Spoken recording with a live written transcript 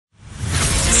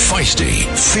Feisty,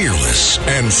 fearless,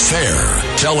 and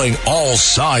fair, telling all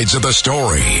sides of the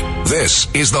story. This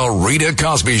is the Rita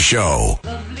Cosby Show.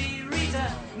 Lovely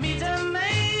Rita, meet a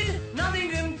maid. Nothing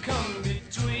can come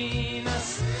between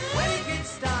us. When it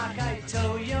gets dark, I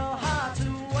tow your heart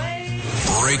away.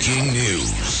 Breaking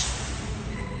news.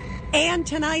 And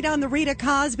tonight on the Rita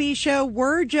Cosby Show,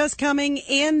 word just coming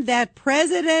in that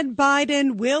President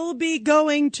Biden will be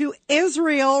going to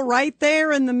Israel right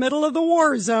there in the middle of the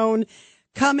war zone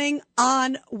coming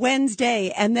on Wednesday.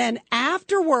 And then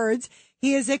afterwards,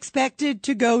 he is expected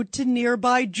to go to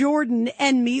nearby Jordan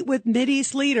and meet with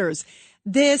Mideast leaders.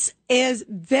 This is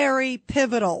very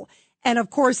pivotal. And of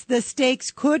course, the stakes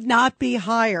could not be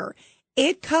higher.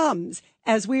 It comes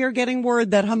as we are getting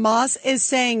word that Hamas is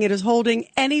saying it is holding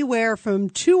anywhere from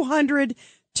 200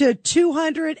 to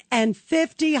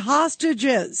 250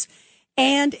 hostages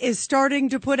and is starting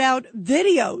to put out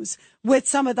videos with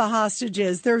some of the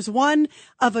hostages. There's one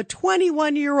of a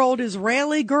 21-year-old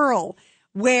Israeli girl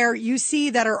where you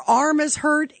see that her arm is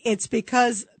hurt. It's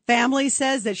because family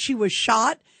says that she was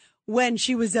shot when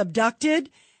she was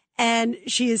abducted, and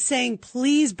she is saying,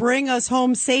 please bring us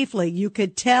home safely. You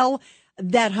could tell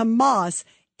that Hamas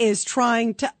is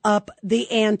trying to up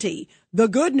the ante. The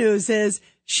good news is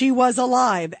she was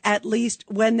alive, at least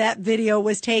when that video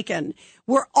was taken.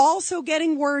 We're also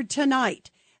getting word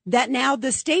tonight that now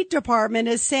the State Department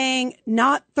is saying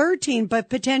not 13, but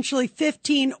potentially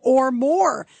 15 or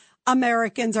more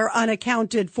Americans are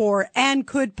unaccounted for and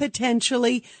could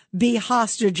potentially be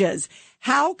hostages.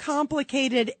 How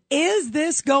complicated is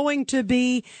this going to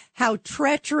be? How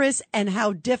treacherous and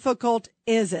how difficult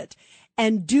is it?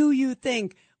 And do you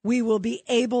think we will be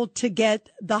able to get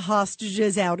the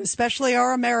hostages out, especially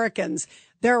our Americans?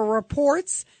 There are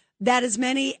reports that as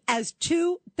many as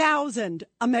 2,000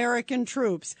 American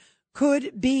troops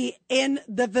could be in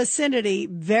the vicinity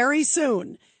very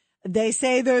soon. They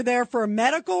say they're there for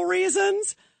medical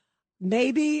reasons,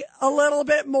 maybe a little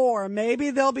bit more.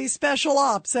 Maybe there'll be special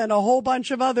ops and a whole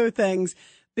bunch of other things,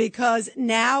 because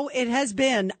now it has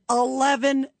been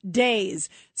 11 days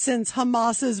since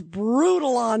Hamas's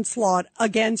brutal onslaught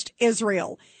against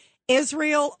Israel.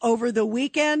 Israel over the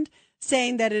weekend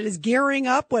saying that it is gearing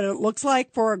up what it looks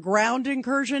like for a ground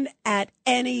incursion at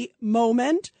any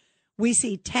moment. We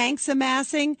see tanks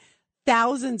amassing,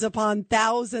 thousands upon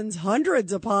thousands,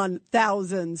 hundreds upon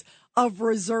thousands of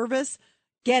reservists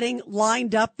getting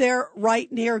lined up there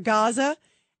right near Gaza,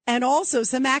 and also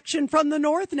some action from the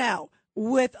north now,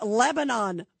 with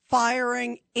Lebanon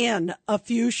firing in a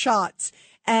few shots,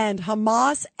 and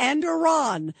Hamas and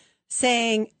Iran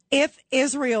saying if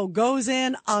Israel goes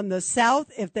in on the south,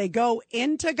 if they go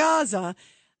into Gaza,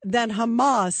 then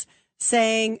Hamas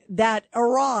saying that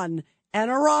Iran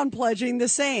pledging the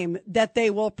same, that they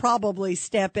will probably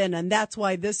step in. And that's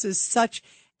why this is such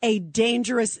a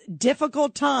dangerous,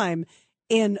 difficult time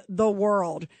in the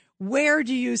world. Where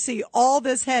do you see all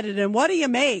this headed? And what do you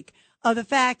make of the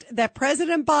fact that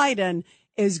President Biden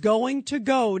is going to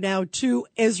go now to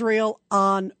Israel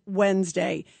on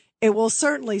Wednesday? It will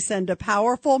certainly send a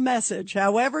powerful message.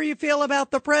 However you feel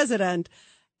about the president,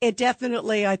 it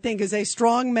definitely, I think, is a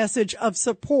strong message of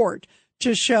support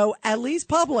to show, at least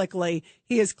publicly,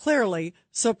 he is clearly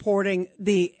supporting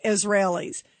the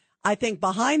Israelis. I think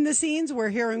behind the scenes, we're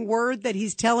hearing word that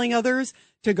he's telling others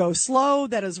to go slow,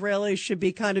 that Israelis should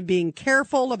be kind of being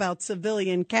careful about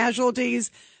civilian casualties,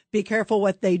 be careful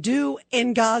what they do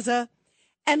in Gaza.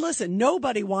 And listen,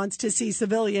 nobody wants to see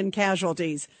civilian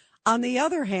casualties. On the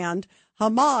other hand,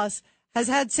 Hamas has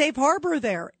had safe harbor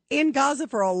there in Gaza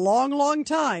for a long, long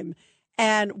time.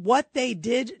 And what they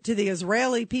did to the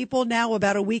Israeli people now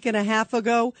about a week and a half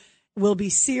ago will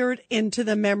be seared into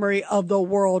the memory of the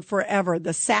world forever.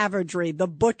 The savagery, the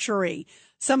butchery.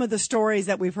 Some of the stories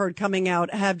that we've heard coming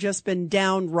out have just been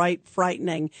downright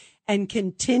frightening and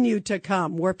continue to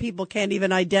come, where people can't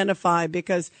even identify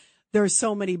because there's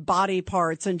so many body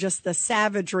parts, and just the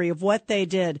savagery of what they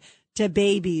did to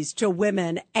babies, to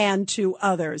women, and to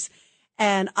others.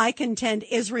 And I contend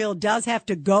Israel does have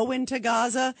to go into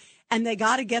Gaza, and they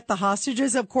got to get the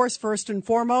hostages, of course, first and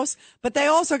foremost, but they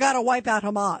also got to wipe out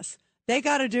Hamas. They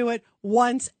got to do it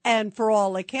once and for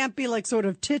all. It can't be like sort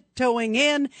of tiptoeing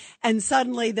in and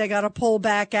suddenly they got to pull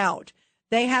back out.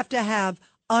 They have to have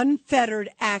unfettered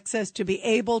access to be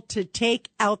able to take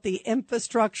out the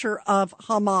infrastructure of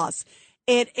Hamas.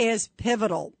 It is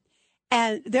pivotal.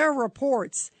 And there are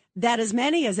reports that as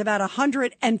many as about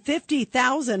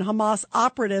 150,000 Hamas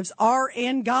operatives are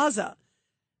in Gaza.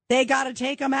 They got to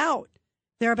take them out.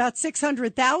 There are about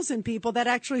 600,000 people that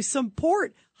actually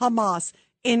support Hamas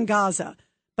in Gaza,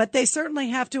 but they certainly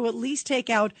have to at least take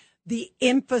out the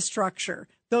infrastructure,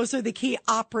 Those are the key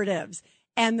operatives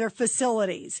and their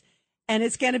facilities. And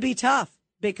it's going to be tough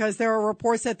because there are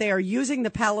reports that they are using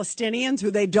the Palestinians, who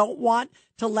they don't want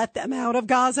to let them out of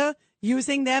Gaza,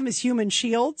 using them as human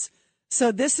shields.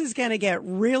 So this is going to get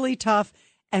really tough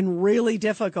and really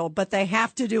difficult, but they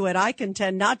have to do it, I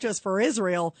contend, not just for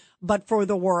Israel, but for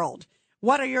the world.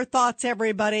 What are your thoughts,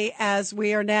 everybody, as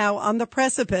we are now on the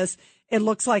precipice? It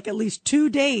looks like at least 2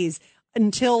 days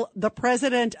until the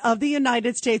president of the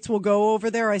United States will go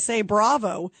over there. I say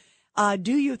bravo.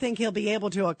 Do you think he'll be able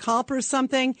to accomplish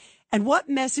something? And what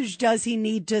message does he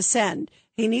need to send?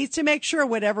 He needs to make sure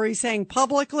whatever he's saying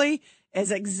publicly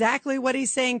is exactly what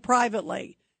he's saying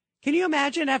privately. Can you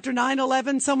imagine after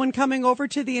 9/11, someone coming over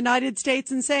to the United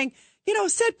States and saying,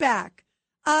 sit back,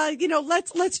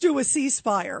 let's do a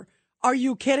ceasefire. Are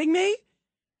you kidding me?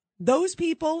 Those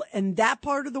people in that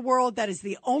part of the world, that is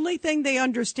the only thing they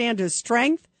understand is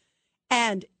strength.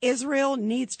 And Israel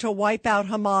needs to wipe out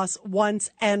Hamas once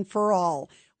and for all.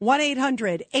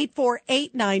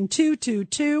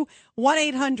 1-800-848-9222,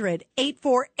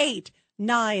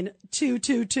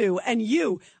 1-800-848-9222. And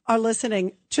you are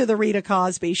listening to The Rita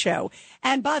Cosby Show.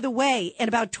 And by the way, in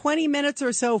about 20 minutes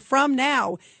or so from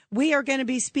now, we are going to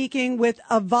be speaking with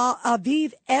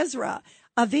Aviv Ezra.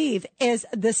 Aviv is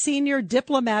the senior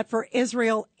diplomat for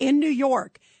Israel in New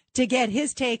York, to get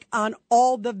his take on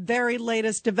all the very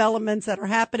latest developments that are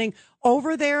happening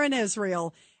over there in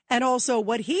Israel, and also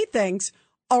what he thinks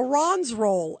Iran's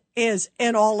role is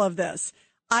in all of this.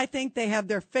 I think they have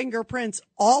their fingerprints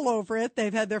all over it.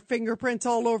 They've had their fingerprints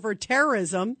all over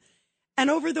terrorism. And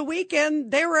over the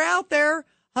weekend, they were out there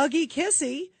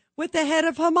huggy-kissy with the head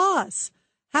of Hamas.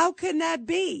 How can that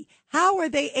be? How are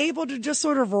they able to just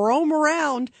sort of roam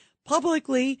around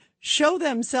publicly, show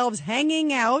themselves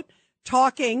hanging out,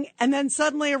 talking, and then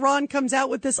suddenly Iran comes out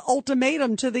with this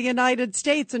ultimatum to the United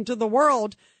States and to the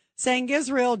world saying,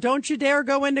 Israel, don't you dare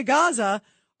go into Gaza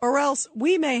or else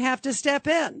we may have to step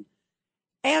in.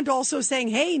 And also saying,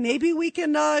 hey, maybe we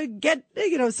can get,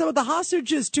 some of the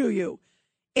hostages to you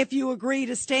if you agree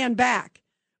to stand back,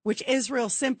 which Israel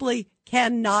simply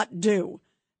cannot do.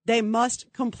 They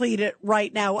must complete it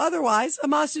right now. Otherwise,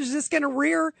 Hamas is just going to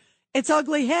rear its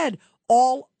ugly head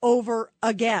all over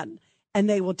again. And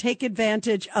they will take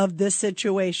advantage of this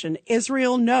situation.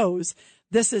 Israel knows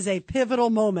this is a pivotal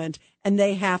moment, and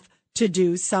they have to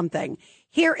do something.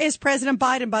 Here is President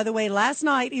Biden. By the way, last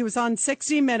night he was on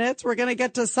 60 Minutes. We're going to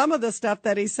get to some of the stuff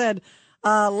that he said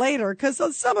later,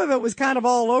 because some of it was kind of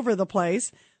all over the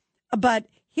place. But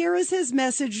here is his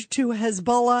message to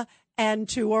Hezbollah and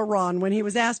to Iran when he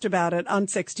was asked about it on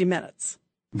 60 Minutes.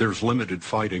 There's limited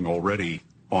fighting already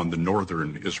on the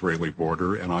northern Israeli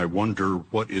border, and I wonder,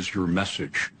 what is your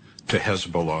message to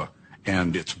Hezbollah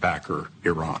and its backer,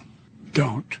 Iran?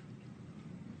 Don't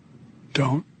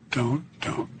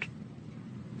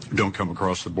come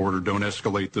across the border. Don't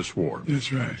escalate this war.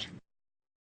 That's right.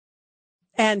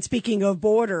 And speaking of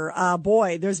border,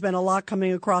 there's been a lot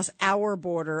coming across our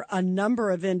border. A number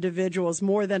of individuals,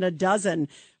 more than a dozen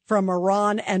from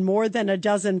Iran and more than a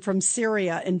dozen from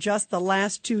Syria in just the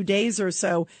last 2 days or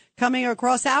so, coming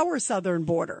across our southern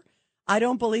border. I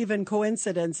don't believe in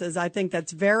coincidences. I think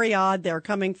that's very odd. They're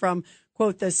coming from,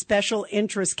 quote, the special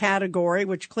interest category,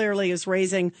 which clearly is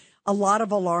raising a lot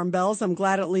of alarm bells. I'm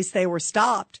glad at least they were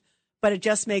stopped, but it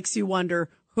just makes you wonder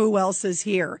who else is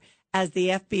here as the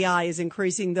FBI is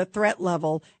increasing the threat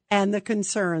level and the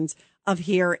concerns of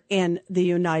here in the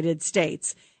United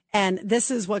States. And this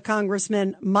is what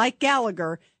Congressman Mike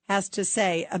Gallagher has to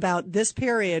say about this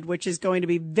period, which is going to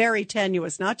be very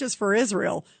tenuous, not just for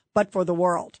Israel, but for the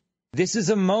world. This is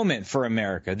a moment for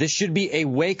America. This should be a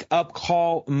wake-up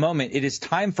call moment. It is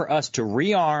time for us to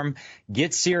rearm,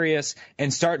 get serious,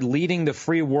 and start leading the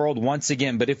free world once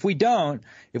again. But if we don't,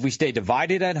 if we stay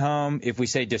divided at home, if we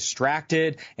stay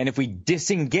distracted, and if we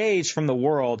disengage from the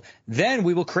world, then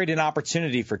we will create an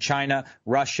opportunity for China,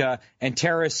 Russia, and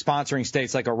terrorist-sponsoring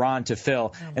states like Iran to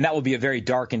fill. And that will be a very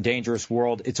dark and dangerous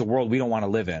world. It's a world we don't want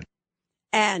to live in.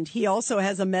 And he also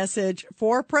has a message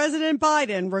for President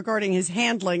Biden regarding his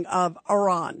handling of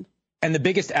Iran. And the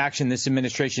biggest action this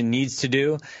administration needs to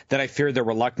do, that I fear they're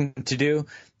reluctant to do,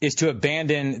 is to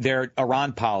abandon their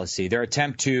Iran policy, their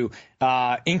attempt to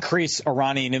increase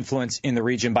Iranian influence in the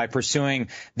region by pursuing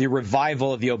the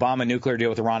revival of the Obama nuclear deal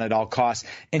with Iran at all costs.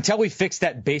 Until we fix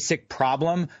that basic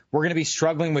problem, we're going to be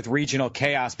struggling with regional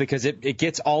chaos because it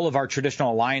gets all of our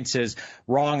traditional alliances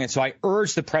wrong. And so I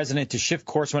urge the president to shift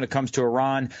course when it comes to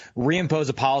Iran, reimpose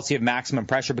a policy of maximum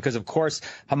pressure, because, of course,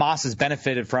 Hamas has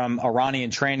benefited from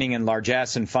Iranian training and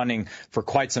largesse and funding for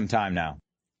quite some time now.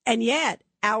 And yet,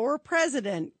 our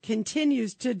president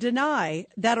continues to deny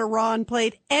that Iran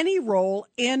played any role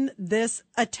in this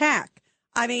attack.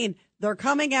 I mean, they're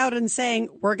coming out and saying,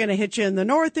 we're going to hit you in the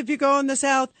north if you go in the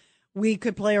south. We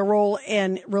could play a role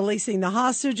in releasing the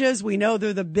hostages. We know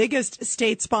they're the biggest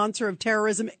state sponsor of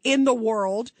terrorism in the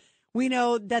world. We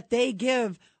know that they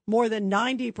give more than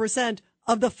 90%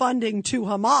 of the funding to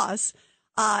Hamas.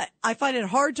 I find it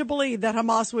hard to believe that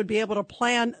Hamas would be able to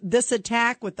plan this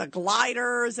attack with the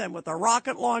gliders and with the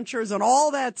rocket launchers and all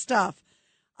that stuff.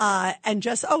 And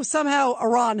just, somehow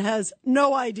Iran has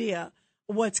no idea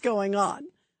what's going on.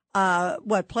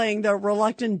 Playing the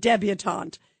reluctant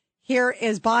debutante. Here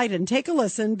is Biden. Take a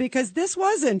listen, because this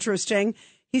was interesting.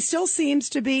 He still seems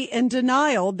to be in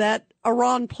denial that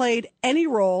Iran played any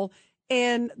role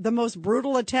in the most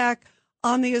brutal attack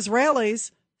on the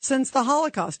Israelis since the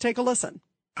Holocaust. Take a listen.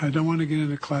 I don't want to get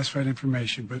into classified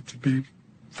information, but to be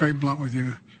very blunt with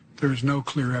you, there is no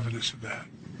clear evidence of that.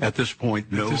 At this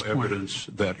point, no evidence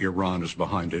that Iran is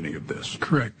behind any of this.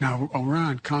 Correct. Now,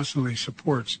 Iran constantly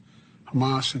supports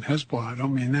Hamas and Hezbollah. I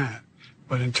don't mean that.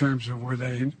 But in terms of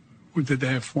did they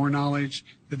have foreknowledge?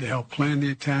 Did they help plan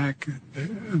the attack?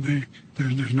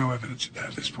 There's no evidence of that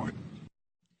at this point.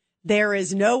 There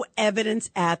is no evidence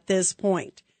at this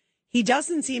point. He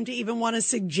doesn't seem to even want to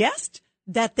suggest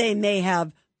that they may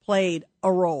have played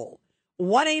a role.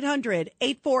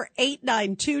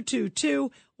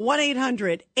 1-800-848-9222,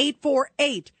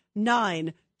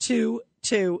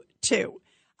 1-800-848-9222.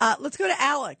 Let's go to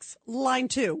Alex, line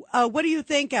 2. What do you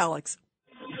think, Alex?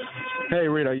 Hey,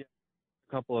 Rita. A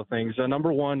couple of things.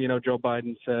 Number one, Joe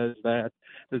Biden says that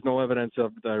there's no evidence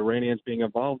of the Iranians being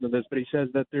involved in this, but he says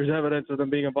that there's evidence of them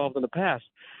being involved in the past.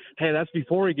 Hey, that's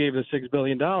before he gave the $6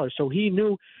 billion. So he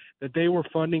knew that they were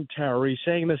funding terror. He's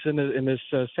saying this in this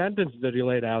sentence that he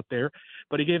laid out there,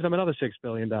 but he gave them another $6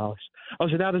 billion. So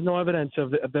now there's no evidence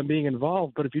of them being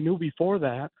involved. But if you knew before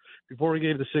that, before he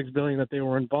gave the $6 billion, that they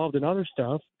were involved in other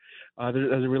stuff as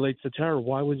it relates to terror,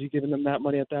 why was he giving them that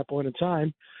money at that point in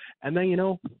time? And then,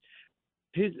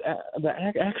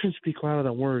 the actions speak louder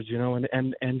than words,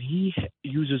 and he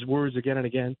uses words again and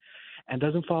again and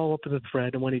doesn't follow up with a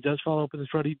threat. And when he does follow up with a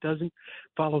threat, he doesn't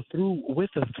follow through with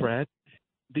a threat,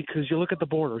 because you look at the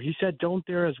border. He said don't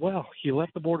there as well. He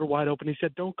left the border wide open. He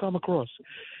said don't come across.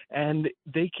 And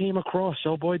they came across.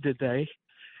 Oh, boy, did they.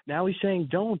 Now he's saying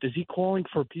don't. Is he calling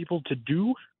for people to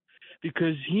do?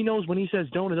 Because he knows when he says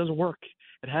don't, it doesn't work.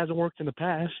 It hasn't worked in the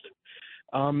past.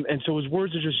 And so his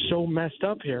words are just so messed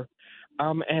up here.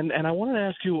 And I wanted to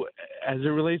ask you, as it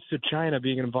relates to China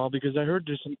being involved, because I heard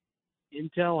there's some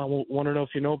intel. I want to know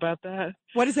if you know about that.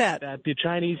 What is that? That the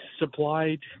Chinese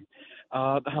supplied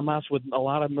Hamas with a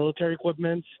lot of military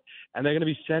equipment, and they're going to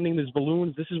be sending these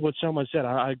balloons. This is what someone said.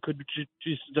 I could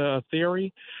just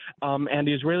theory. And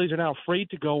the Israelis are now afraid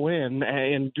to go in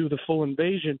and do the full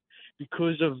invasion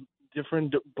because of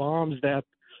different bombs that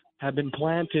have been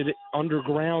planted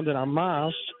underground in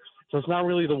Hamas. So it's not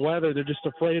really the weather. They're just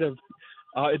afraid of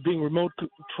it being remote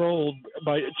controlled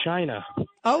by China.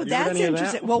 Oh, that's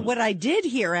interesting. Well, what I did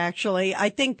hear, actually, I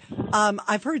think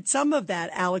I've heard some of that,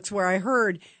 Alex, where I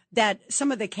heard that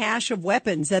some of the cache of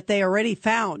weapons that they already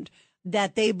found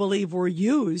that they believe were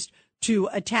used to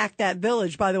attack that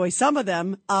village. By the way, some of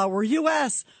them were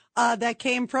U.S. That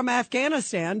came from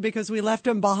Afghanistan because we left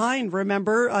them behind,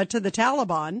 remember, to the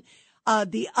Taliban.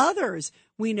 The others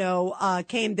we know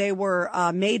they were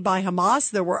made by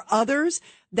Hamas. There were others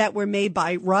that were made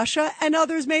by Russia and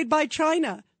others made by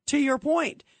China, to your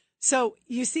point. So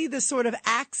you see this sort of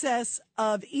axis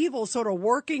of evil sort of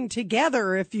working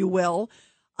together, if you will,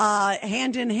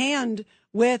 hand in hand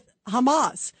with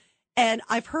Hamas. And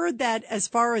I've heard that as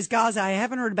far as Gaza, I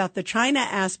haven't heard about the China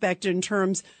aspect in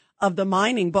terms of the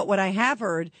mining. But what I have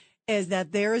heard is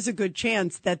that there is a good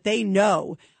chance that they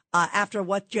know after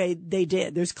what they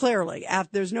did.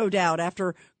 There's no doubt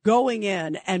after going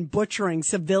in and butchering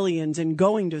civilians and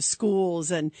going to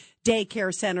schools and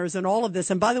daycare centers and all of this.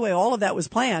 And by the way, all of that was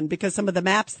planned because some of the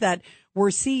maps that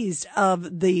were seized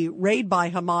of the raid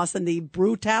by Hamas and the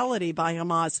brutality by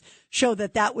Hamas show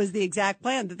that that was the exact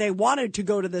plan, that they wanted to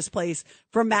go to this place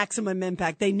for maximum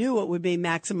impact. They knew it would be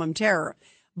maximum terror,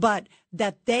 but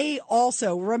that they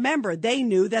also, remember, they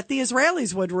knew that the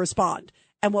Israelis would respond.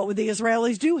 And what would the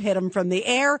Israelis do? Hit them from the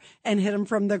air and hit them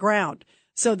from the ground.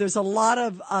 So there's a lot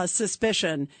of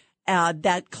suspicion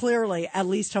that clearly, at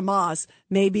least Hamas,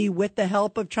 maybe with the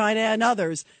help of China and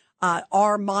others,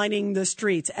 are mining the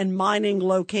streets and mining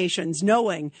locations,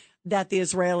 knowing that the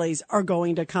Israelis are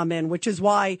going to come in, which is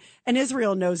why, and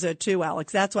Israel knows it too,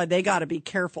 Alex, that's why they got to be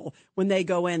careful when they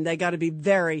go in. They got to be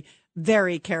very,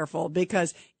 very careful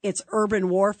because it's urban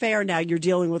warfare. Now you're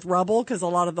dealing with rubble because a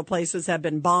lot of the places have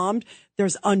been bombed.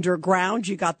 There's underground.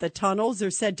 You got the tunnels.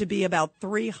 There's said to be about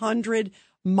 300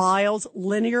 miles,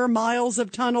 linear miles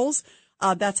of tunnels.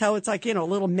 That's how it's like, a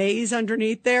little maze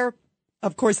underneath there.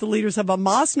 Of course, the leaders of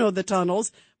Hamas know the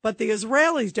tunnels, but the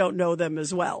Israelis don't know them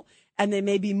as well. And they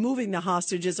may be moving the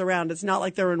hostages around. It's not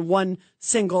like they're in one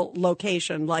single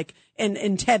location, like in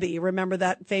Entebbe. Remember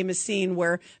that famous scene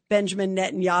where Benjamin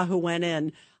Netanyahu went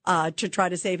in to try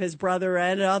to save his brother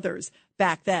and others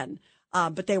back then.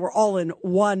 But they were all in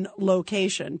one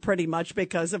location pretty much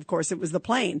because, of course, it was the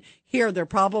plane. Here, they're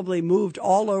probably moved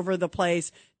all over the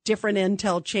place, different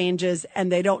intel changes,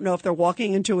 and they don't know if they're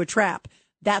walking into a trap.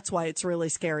 That's why it's really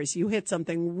scary. So you hit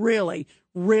something really,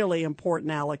 really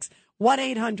important, Alex.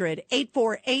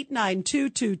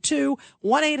 1-800-848-9222,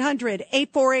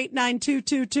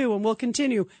 1-800-848-9222, and we'll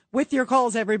continue with your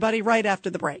calls, everybody, right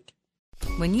after the break.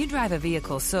 When you drive a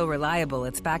vehicle so reliable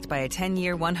it's backed by a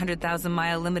 10-year,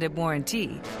 100,000-mile limited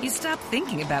warranty, you stop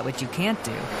thinking about what you can't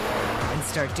do and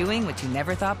start doing what you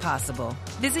never thought possible.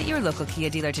 Visit your local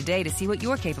Kia dealer today to see what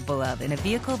you're capable of in a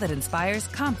vehicle that inspires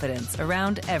confidence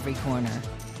around every corner.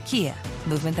 Kia,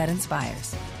 movement that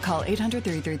inspires. Call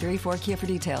 800-333-4KIA for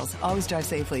details. Always drive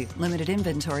safely. Limited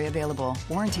inventory available.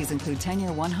 Warranties include 10-year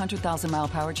 100,000-mile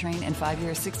powertrain and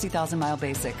 5-year 60,000-mile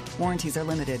basic. Warranties are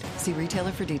limited. See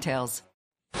retailer for details.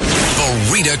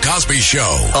 The Rita Cosby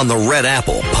Show on the Red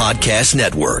Apple Podcast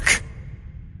Network.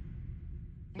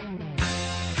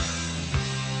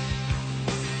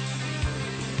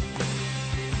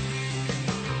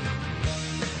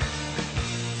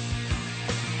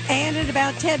 And in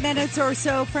about 10 minutes or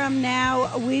so from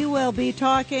now, we will be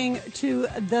talking to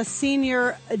the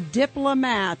senior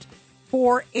diplomat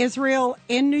for Israel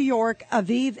in New York,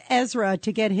 Aviv Ezra,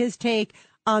 to get his take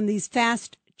on these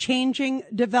fast-changing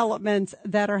developments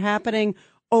that are happening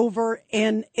over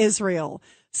in Israel.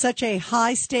 Such a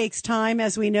high-stakes time,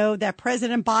 as we know, that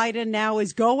President Biden now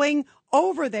is going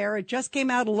over there. It just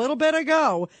came out a little bit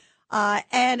ago.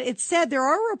 And it said there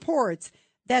are reports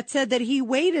that said that he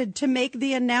waited to make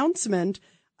the announcement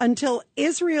until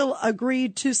Israel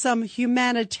agreed to some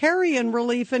humanitarian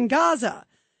relief in Gaza.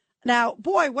 Now,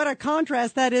 boy, what a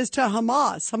contrast that is to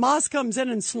Hamas. Hamas comes in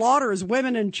and slaughters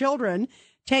women and children,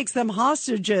 takes them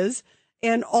hostages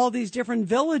in all these different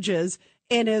villages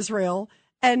in Israel.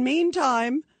 And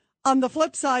meantime, on the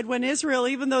flip side, when Israel,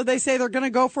 even though they say they're going to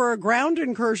go for a ground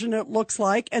incursion, it looks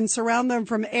like, and surround them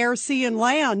from air, sea, and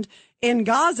land in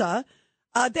Gaza,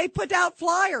 they put out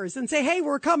flyers and say, hey,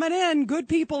 we're coming in. Good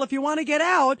people, if you want to get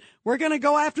out, we're going to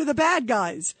go after the bad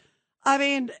guys. I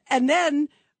mean, and then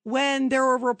when there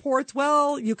were reports,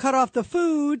 well, you cut off the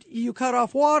food, you cut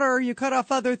off water, you cut off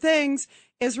other things,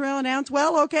 Israel announced,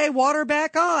 well, okay, water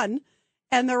back on.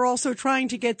 And they're also trying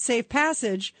to get safe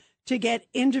passage to get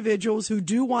individuals who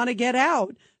do want to get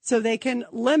out so they can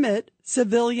limit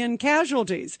civilian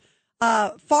casualties.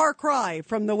 Far cry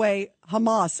from the way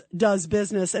Hamas does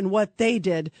business and what they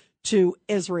did to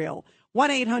Israel.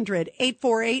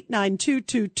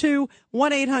 1-800-848-9222,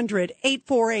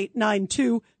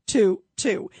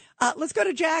 1-800-848-9222. Let's go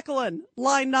to Jacqueline,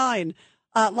 line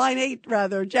 8,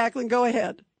 rather. Jacqueline, go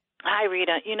ahead. Hi,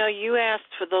 Rita. You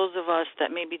asked for those of us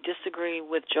that maybe disagree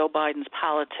with Joe Biden's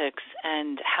politics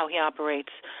and how he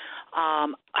operates.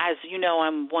 As you know,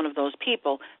 I'm one of those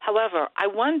people. However, I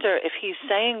wonder if he's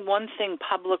saying one thing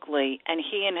publicly and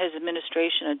he and his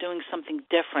administration are doing something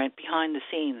different behind the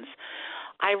scenes.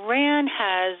 Iran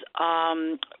has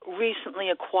recently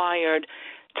acquired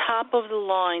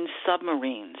top-of-the-line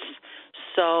submarines.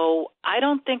 So I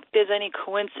don't think there's any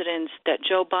coincidence that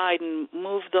Joe Biden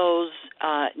moved those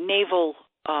naval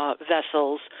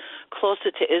vessels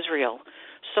closer to Israel.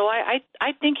 So I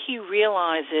think he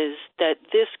realizes that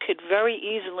this could very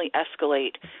easily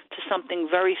escalate to something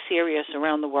very serious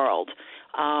around the world.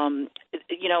 Iran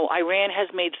has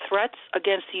made threats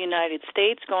against the United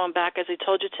States going back, as I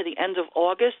told you, to the end of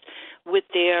August with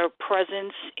their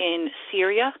presence in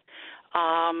Syria.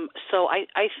 So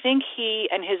I think he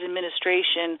and his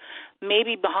administration,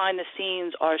 maybe behind the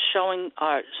scenes, are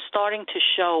starting to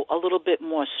show a little bit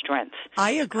more strength.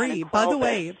 I agree. By the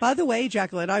way,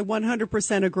 Jacqueline, I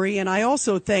 100% agree. And I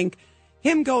also think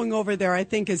him going over there, I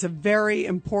think, is a very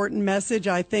important message.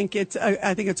 I think it's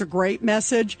a great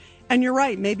message. And you're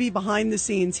right. Maybe behind the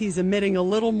scenes, he's emitting a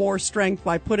little more strength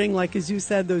by putting, like, as you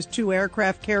said, those 2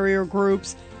 aircraft carrier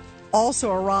groups.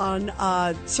 Also, Iran,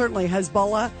 certainly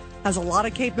Hezbollah, has a lot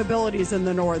of capabilities in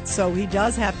the north, so he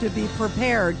does have to be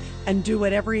prepared and do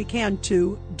whatever he can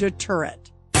to deter it.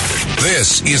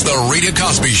 This is the Rita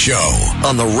Cosby Show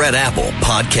on the Red Apple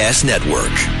Podcast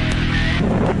Network.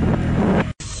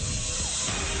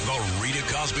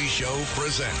 Cosby Show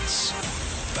presents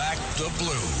Back the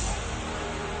Blue.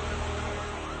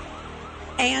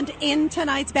 And in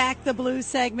tonight's Back the Blue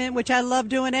segment, which I love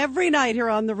doing every night here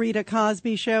on the Rita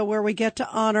Cosby Show, where we get to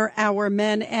honor our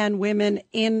men and women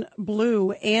in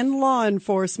blue in law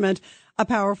enforcement, a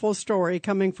powerful story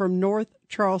coming from North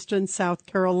Charleston, South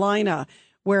Carolina,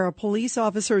 where a police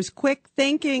officer's quick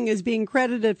thinking is being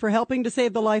credited for helping to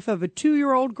save the life of a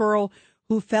 2-year-old girl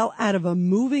who fell out of a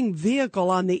moving vehicle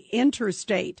on the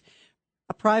interstate.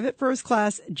 A Private First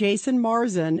Class Jason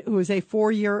Marzin, who is a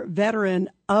 4-year veteran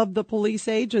of the police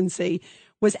agency,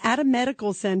 was at a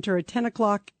medical center at 10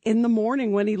 o'clock in the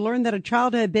morning when he learned that a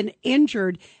child had been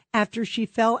injured after she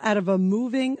fell out of a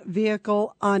moving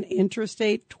vehicle on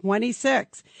Interstate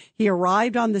 26. He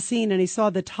arrived on the scene and he saw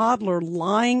the toddler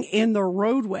lying in the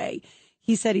roadway.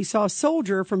 He said he saw a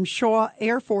soldier from Shaw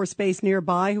Air Force Base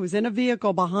nearby who was in a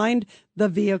vehicle behind the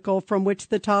vehicle from which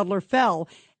the toddler fell.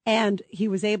 And he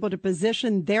was able to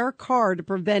position their car to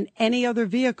prevent any other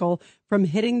vehicle from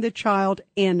hitting the child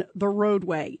in the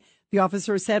roadway. The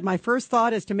officer said, "My first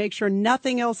thought is to make sure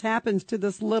nothing else happens to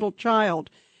this little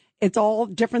child." It's all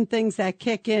different things that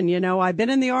kick in. You know, I've been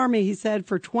in the Army, he said,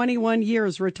 for 21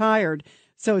 years, retired.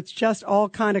 So it's just all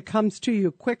kind of comes to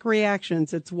you, quick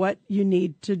reactions. It's what you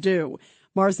need to do.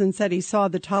 Marsden said he saw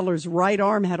the toddler's right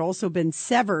arm had also been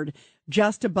severed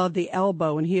just above the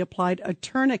elbow, and he applied a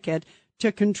tourniquet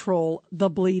to control the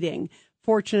bleeding.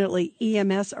 Fortunately,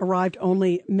 EMS arrived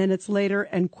only minutes later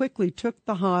and quickly took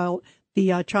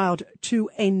the child to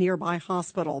a nearby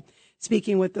hospital.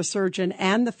 Speaking with the surgeon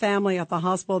and the family at the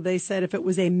hospital, they said if it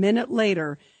was a minute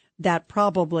later, that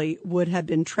probably would have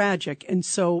been tragic in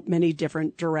so many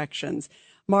different directions.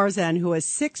 Marzan, who has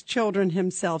 6 children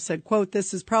himself, said, quote,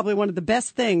 "This is probably one of the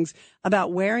best things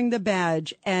about wearing the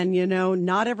badge. And, you know,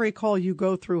 not every call you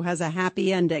go through has a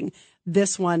happy ending.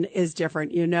 This one is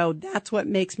different. You know, that's what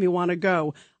makes me want to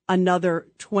go another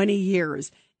 20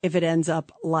 years if it ends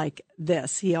up like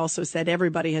this." He also said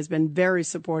everybody has been very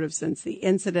supportive since the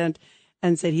incident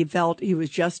and said he felt he was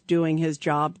just doing his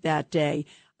job that day.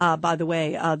 By the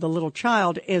way, the little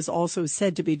child is also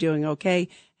said to be doing okay,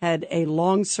 had a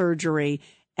long surgery,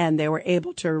 and they were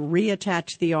able to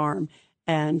reattach the arm,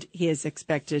 and he is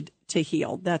expected to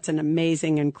heal. That's an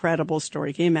amazing, incredible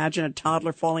story. Can you imagine a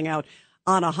toddler falling out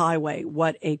on a highway?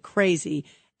 What a crazy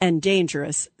and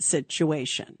dangerous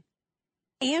situation.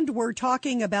 And we're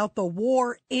talking about the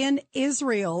war in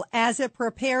Israel as it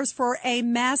prepares for a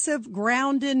massive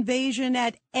ground invasion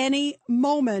at any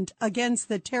moment against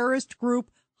the terrorist group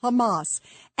Hamas.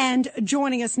 And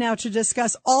joining us now to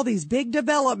discuss all these big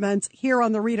developments here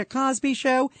on the Rita Cosby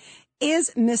Show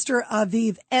is Mr.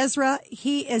 Aviv Ezra.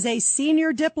 He is a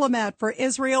senior diplomat for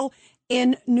Israel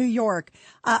in New York.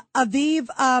 Aviv,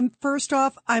 first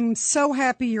off, I'm so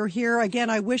happy you're here.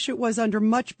 Again, I wish it was under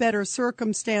much better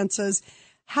circumstances.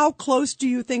 How close do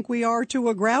you think we are to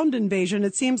a ground invasion?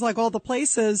 It seems like all the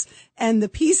places and the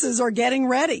pieces are getting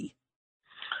ready.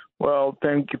 Well,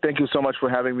 thank you so much for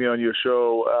having me on your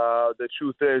show. The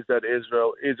truth is that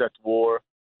Israel is at war.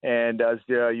 And as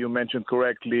you mentioned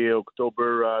correctly,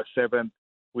 October 7th,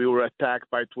 we were attacked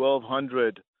by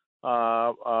 1,200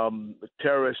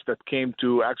 terrorists that came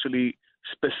to actually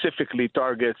specifically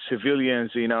target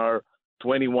civilians in our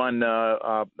 21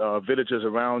 villages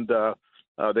around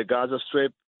the Gaza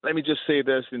Strip. Let me just say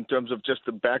this in terms of just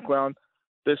the background.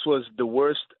 This was the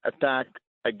worst attack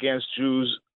against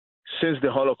Jews since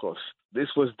the Holocaust. This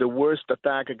was the worst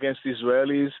attack against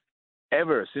Israelis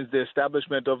ever since the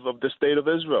establishment of the State of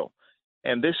Israel.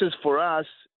 And this is for us,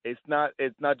 it's not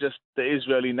just the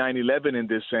Israeli 9/11 in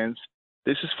this sense.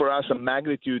 This is for us a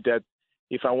magnitude that,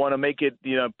 if I want to make it,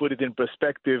 put it in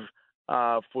perspective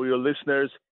for your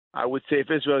listeners, I would say if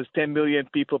Israel is 10 million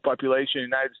people population,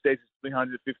 the United States is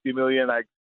 350 million,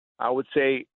 I would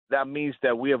say that means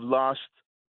that we have lost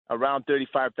around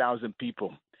 35,000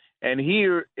 people. And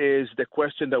here is the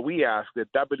question that we ask, the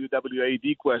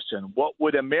WWAD question. What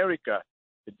would America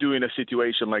do in a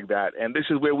situation like that? And this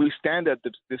is where we stand at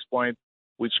this point,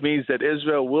 which means that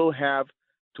Israel will have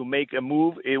to make a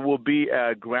move. It will be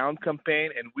a ground campaign,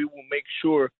 and we will make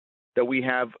sure that we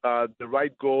have the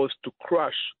right goals to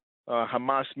crush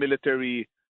Hamas military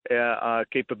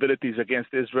capabilities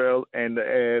against Israel and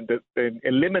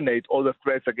eliminate all the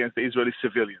threats against the Israeli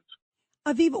civilians.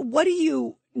 Aviv, what do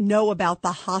you know about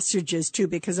the hostages, too?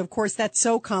 Because, of course, that's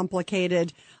so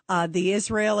complicated. The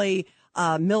Israeli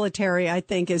military, I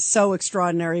think, is so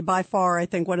extraordinary. By far, I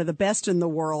think, one of the best in the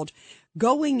world.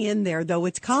 Going in there, though,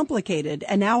 it's complicated.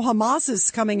 And now Hamas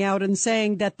is coming out and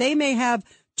saying that they may have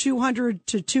 200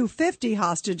 to 250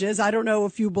 hostages. I don't know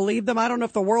if you believe them. I don't know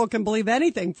if the world can believe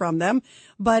anything from them,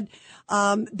 but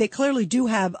they clearly do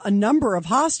have a number of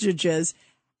hostages.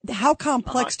 How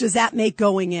complex does that make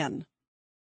going in?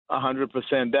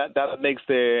 100%. That makes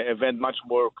the event much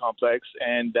more complex,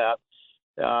 and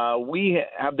we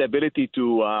have the ability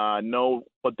to know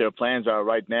what their plans are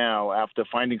right now after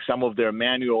finding some of their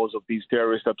manuals of these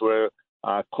terrorists that were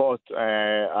caught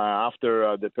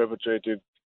after they perpetrated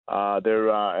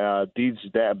their deeds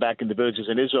back in the villages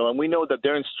in Israel. And we know that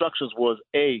their instructions was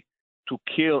A, to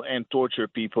kill and torture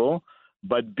people,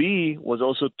 but B, was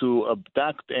also to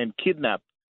abduct and kidnap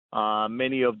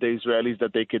many of the Israelis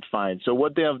that they could find. So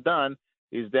what they have done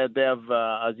is that they have,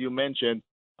 as you mentioned,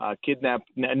 kidnapped.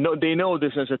 No, they know the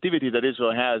sensitivity that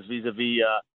Israel has vis-a-vis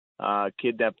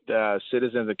kidnapped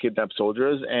citizens and kidnapped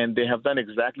soldiers, and they have done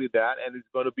exactly that. And it's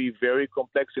going to be very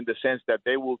complex in the sense that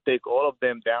they will take all of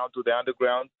them down to the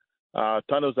underground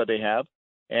tunnels that they have,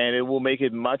 and it will make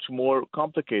it much more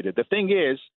complicated. The thing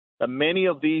is that many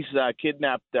of these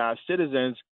kidnapped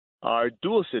citizens are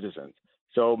dual citizens.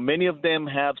 So many of them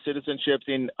have citizenships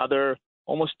in other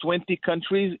almost 20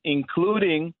 countries,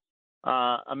 including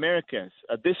Americans.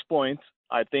 At this point,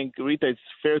 I think, Rita, it's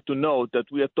fair to note that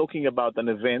we are talking about an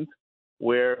event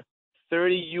where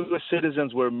 30 U.S.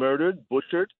 citizens were murdered,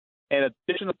 butchered, and an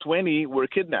additional 20 were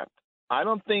kidnapped. I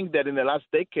don't think that in the last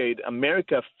decade,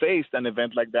 America faced an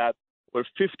event like that where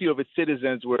 50 of its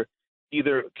citizens were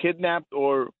either kidnapped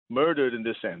or murdered in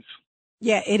this sense.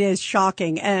 Yeah, it is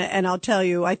shocking. And I'll tell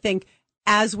you, I think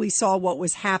as we saw what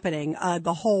was happening,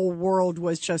 the whole world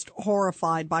was just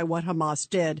horrified by what Hamas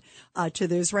did to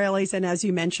the Israelis. And as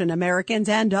you mentioned, Americans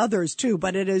and others too.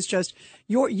 But it is just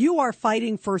you are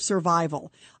fighting for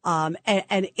survival.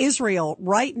 And Israel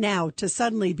right now to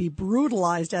suddenly be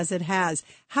brutalized as it has.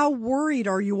 How worried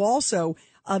are you also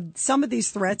of some of these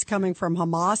threats coming from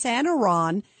Hamas and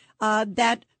Iran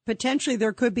that potentially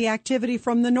there could be activity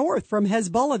from the north, from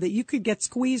Hezbollah, that you could get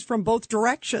squeezed from both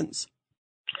directions?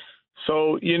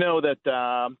 So you know that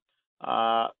there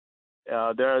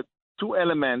are two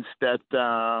elements that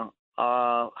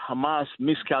Hamas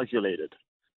miscalculated.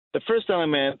 The first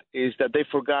element is that they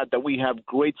forgot that we have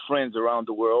great friends around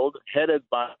the world, headed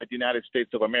by the United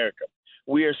States of America.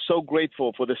 We are so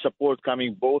grateful for the support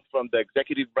coming both from the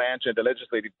executive branch and the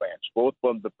legislative branch, both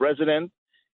from the president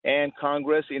and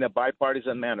Congress in a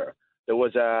bipartisan manner. There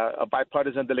was a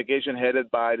bipartisan delegation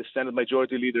headed by the Senate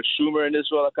Majority Leader Schumer in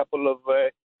Israel a couple of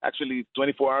actually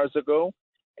 24 hours ago,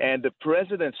 and the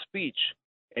president's speech,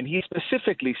 and he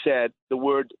specifically said the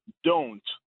word don't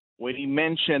when he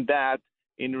mentioned that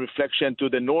in reflection to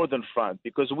the northern front,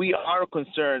 because we are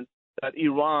concerned that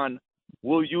Iran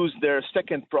will use their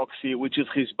second proxy, which is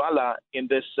Hezbollah, in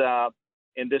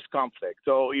this conflict.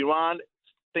 So Iran,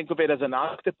 think of it as an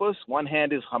octopus. One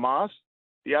hand is Hamas,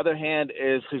 the other hand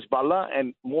is Hezbollah,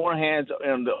 and more hands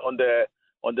on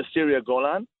the Syria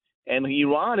Golan. And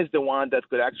Iran is the one that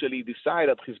could actually decide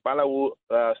that Hezbollah will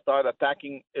start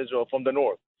attacking Israel from the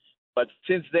north. But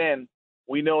since then,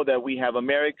 we know that we have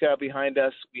America behind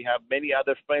us. We have many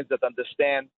other friends that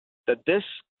understand that this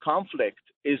conflict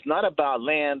is not about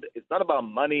land. It's not about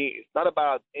money. It's not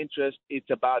about interest. It's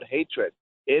about hatred.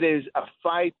 It is a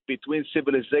fight between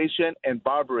civilization and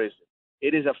barbarism.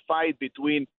 It is a fight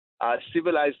between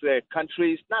civilized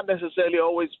countries, not necessarily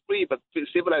always free, but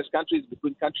civilized countries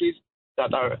between countries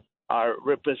that are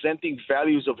representing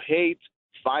values of hate,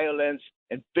 violence,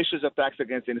 and vicious attacks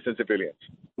against innocent civilians.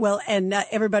 Well, and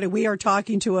everybody, we are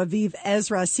talking to Aviv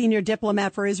Ezra, senior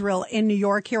diplomat for Israel in New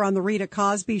York, here on the Rita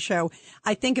Cosby Show.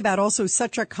 I think about also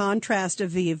such a contrast,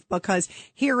 Aviv, because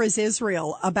here is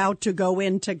Israel about to go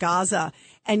into Gaza,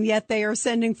 and yet they are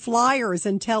sending flyers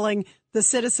and telling the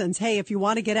citizens, hey, if you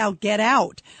want to get out, get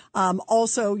out.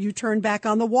 Also, you turn back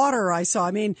on the water, I saw.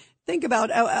 I mean, think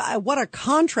about what a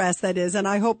contrast that is, and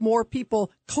I hope more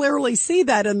people clearly see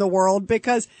that in the world,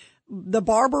 because the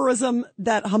barbarism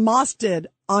that Hamas did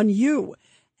on you,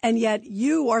 and yet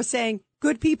you are saying,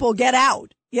 good people, get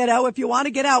out. You know, if you want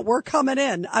to get out, we're coming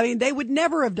in. I mean, they would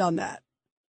never have done that.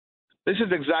 This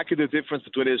is exactly the difference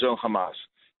between Israel and Hamas.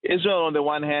 Israel, on the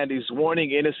one hand, is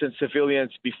warning innocent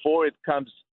civilians before it comes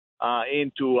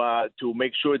to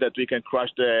make sure that we can crush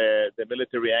the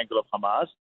military angle of Hamas.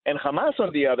 And Hamas,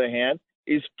 on the other hand,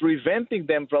 is preventing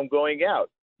them from going out.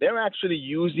 They're actually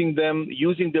using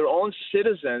their own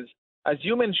citizens as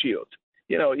human shield.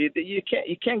 You know, you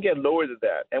can't get lower than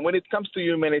that. And when it comes to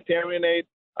humanitarian aid,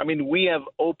 I mean, we have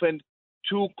opened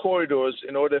 2 corridors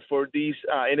in order for these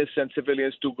innocent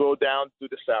civilians to go down to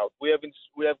the south. We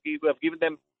have given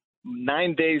them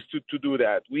 9 days to do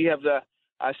that. We have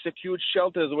secured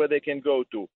shelters where they can go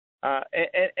to.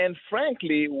 And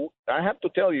frankly, I have to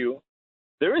tell you,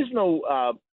 there is no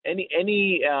I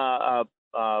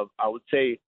would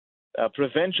say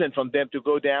prevention from them to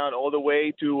go down all the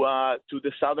way to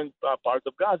the southern part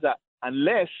of Gaza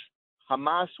unless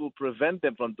Hamas will prevent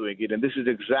them from doing it. And this is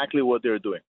exactly what they're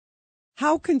doing.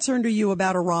 How concerned are you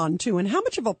about Iran, too? And how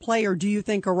much of a player do you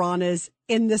think Iran is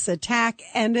in this attack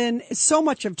and in so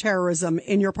much of terrorism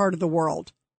in your part of the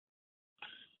world?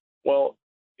 Well,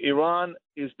 Iran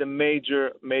is the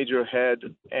major head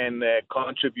and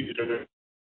contributor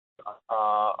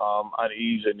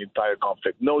unease in the entire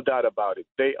conflict. No doubt about it.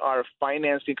 They are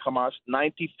financing Hamas.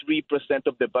 93%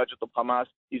 of the budget of Hamas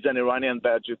is an Iranian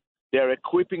budget. They are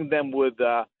equipping them with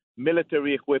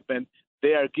military equipment.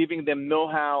 They are giving them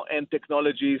know-how and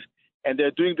technologies, and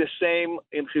they're doing the same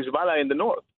in Hezbollah in the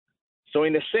north. So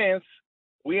in a sense,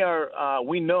 we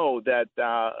know that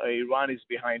Iran is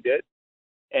behind it,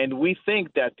 and we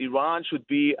think that Iran should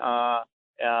be the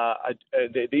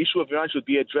issue of Iran should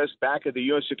be addressed back at the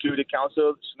UN Security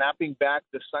Council, snapping back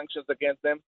the sanctions against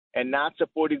them and not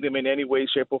supporting them in any way,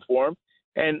 shape, or form.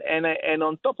 And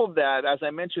on top of that, as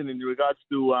I mentioned in regards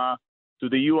to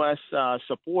the U.S.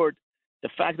 support, the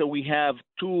fact that we have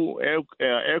two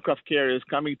aircraft carriers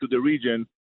coming to the region,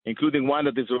 including one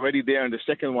that is already there and the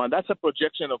second one, that's a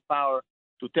projection of power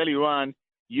to tell Iran,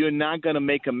 you're not going to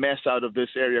make a mess out of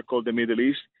this area called the Middle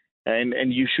East,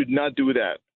 and you should not do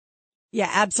that.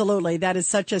 Yeah, absolutely. That is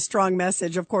such a strong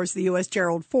message. Of course, the U.S.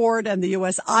 Gerald Ford and the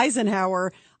U.S.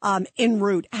 Eisenhower en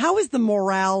route. How is the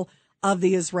morale of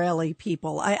the Israeli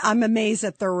people? I'm amazed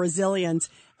at their resilience.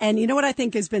 And you know what I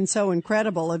think has been so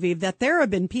incredible, Aviv, that there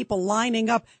have been people lining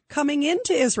up coming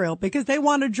into Israel because they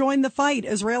want to join the fight.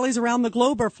 Israelis around the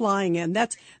globe are flying in.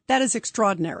 That is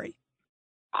extraordinary.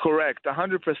 Correct,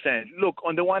 100%. Look,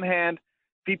 on the one hand,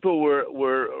 people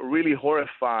were really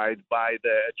horrified by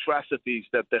the atrocities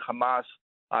that the Hamas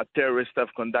terrorists have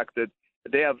conducted.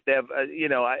 They have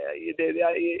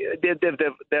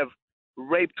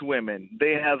raped women.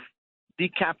 They have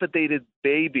decapitated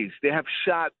babies. They have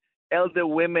shot elder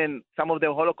women, some of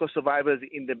them Holocaust survivors,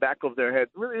 in the back of their head.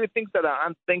 Really things that are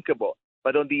unthinkable.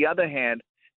 But on the other hand,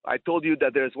 I told you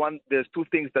that there's two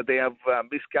things that they have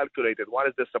miscalculated. One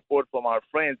is the support from our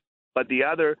friends, but the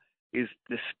other is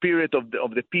the spirit of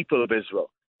the people of Israel.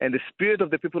 And the spirit of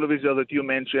the people of Israel that you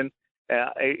mentioned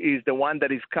is the one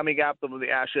that is coming up from the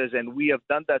ashes, and we have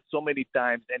done that so many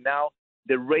times. And now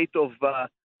the rate of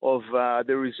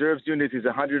the reserves unit is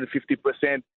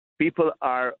 150%. People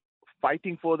are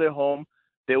fighting for their home.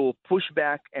 They will push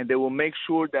back, and they will make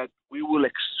sure that we will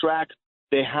extract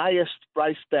the highest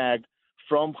price tag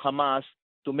from Hamas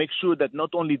to make sure that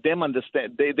not only them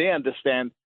understand, they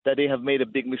understand that they have made a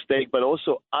big mistake, but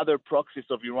also other proxies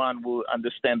of Iran will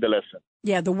understand the lesson.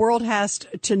 Yeah, the world has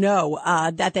to know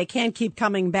that they can't keep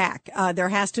coming back. There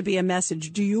has to be a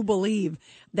message. Do you believe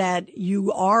that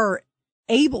you are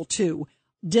able to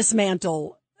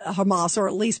dismantle Hamas, or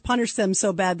at least punish them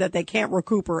so bad that they can't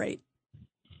recuperate?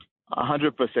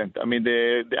 100%. I mean,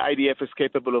 the IDF is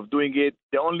capable of doing it.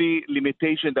 The only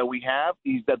limitation that we have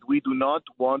is that we do not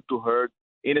want to hurt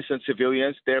innocent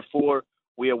civilians. Therefore,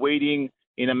 we are waiting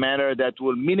in a manner that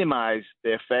will minimize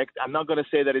the effect. I'm not going to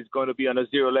say that it's going to be on a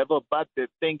zero level, but the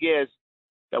thing is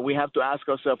that we have to ask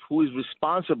ourselves who is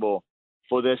responsible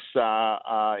for this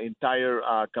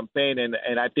entire campaign.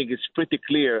 And I think it's pretty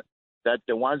clear that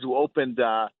the ones who opened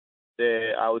I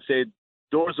would say,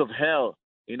 doors of hell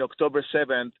in October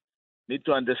 7th need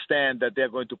to understand that they're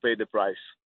going to pay the price.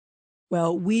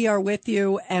 Well, we are with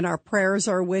you, and our prayers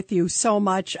are with you so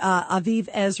much. Aviv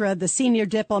Ezra, the senior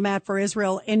diplomat for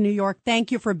Israel in New York,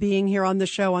 thank you for being here on the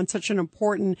show on such an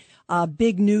important,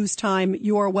 big news time.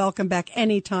 You are welcome back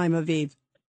anytime, Aviv.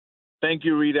 Thank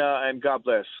you, Rita, and God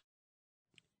bless.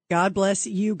 God bless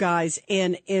you guys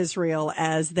in Israel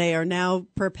as they are now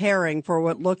preparing for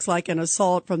what looks like an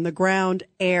assault from the ground,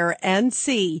 air, and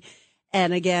sea.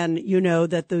 And again, you know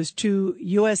that those two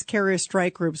U.S. carrier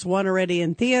strike groups, one already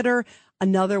in theater,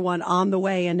 another one on the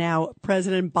way, and now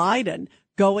President Biden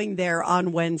going there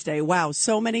on Wednesday. Wow,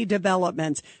 so many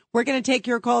developments. We're going to take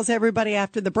your calls, everybody,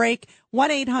 after the break.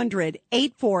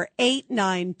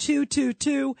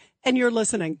 1-800-848-9222. And you're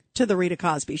listening to The Rita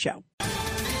Cosby Show.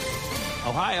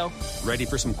 Ohio, ready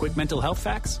for some quick mental health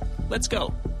facts? Let's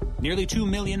go. Nearly 2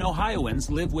 million Ohioans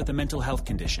live with a mental health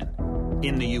condition.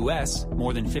 In the U.S.,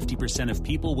 more than 50% of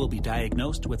people will be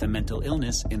diagnosed with a mental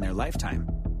illness in their lifetime.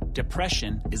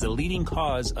 Depression is a leading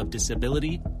cause of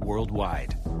disability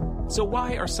worldwide. So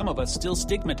why are some of us still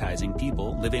stigmatizing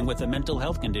people living with a mental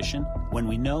health condition when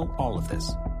we know all of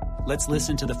this? Let's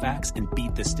listen to the facts and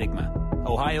beat the stigma.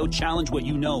 Ohio, challenge what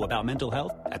you know about mental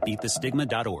health at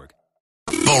beatthestigma.org.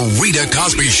 The Rita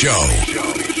Cosby Show.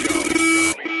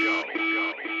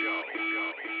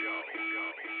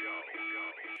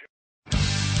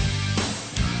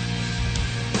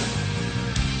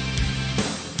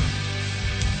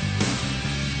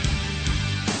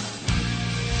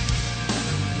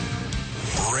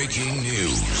 Breaking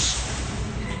news.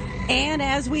 And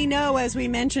as we know, as we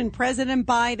mentioned, President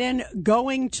Biden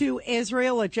going to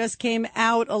Israel. It just came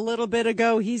out a little bit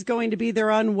ago. He's going to be there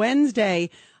on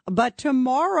Wednesday. But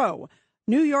tomorrow,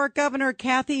 New York Governor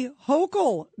Kathy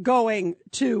Hochul going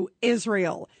to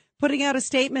Israel, putting out a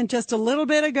statement just a little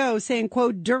bit ago saying,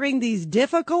 quote, during these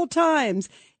difficult times,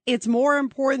 it's more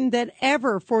important than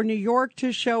ever for New York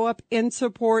to show up in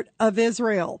support of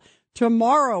Israel.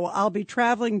 Tomorrow, I'll be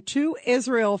traveling to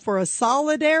Israel for a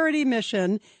solidarity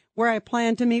mission where I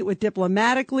plan to meet with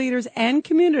diplomatic leaders and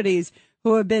communities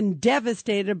who have been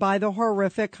devastated by the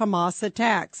horrific Hamas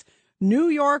attacks. New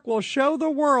York will show the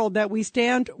world that we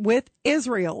stand with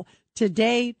Israel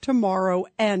today, tomorrow,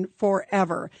 and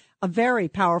forever. A very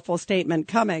powerful statement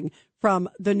coming from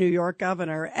the New York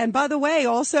governor. And by the way,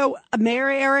 also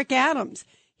Mayor Eric Adams,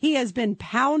 he has been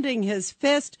pounding his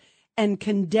fist and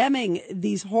condemning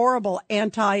these horrible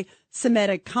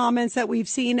anti-Semitic comments that we've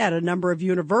seen at a number of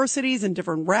universities and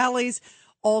different rallies,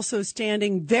 also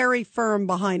standing very firm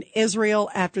behind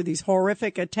Israel after these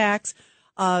horrific attacks.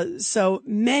 So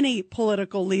many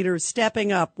political leaders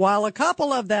stepping up, while a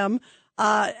couple of them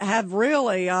have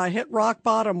really hit rock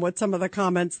bottom with some of the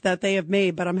comments that they have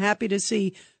made. But I'm happy to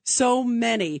see so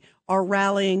many are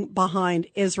rallying behind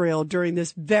Israel during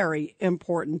this very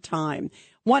important time.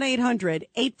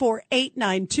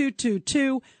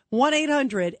 1-800-848-9222,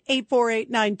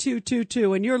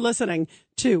 1-800-848-9222, and you're listening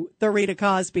to The Rita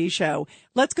Cosby Show.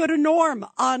 Let's go to Norm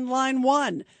on line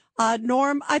one.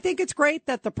 Norm, I think it's great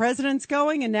that the president's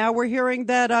going, and now we're hearing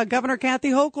that Governor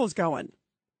Kathy Hochul's going.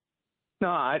 No,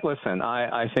 I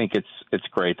think it's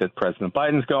great that President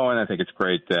Biden's going. I think it's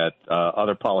great that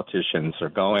other politicians are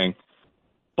going.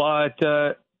 But,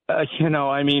 this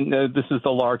is the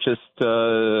largest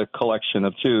collection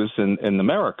of Jews in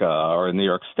America or in New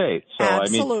York State. So,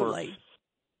 absolutely.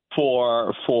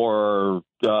 For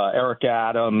Eric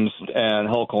Adams and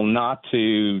Hochul not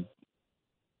to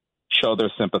show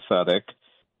they're sympathetic,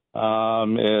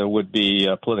 it would be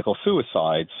a political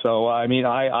suicide. So,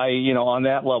 on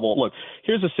that level, look,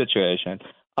 here's the situation.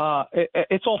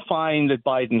 It's all fine that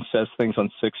Biden says things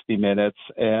on 60 Minutes,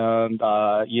 and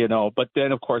but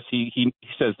then of course he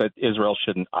says that Israel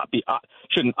shouldn't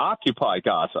occupy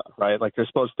Gaza, right? Like they're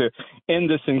supposed to end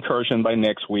this incursion by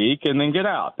next week and then get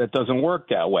out. That doesn't work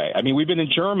that way. I mean, we've been in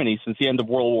Germany since the end of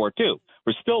World War II.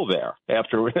 We're still there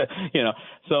after,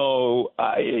 So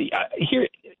here.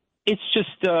 It's just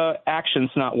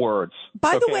actions, not words.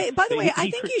 By the way,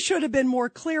 I think you should have been more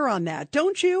clear on that,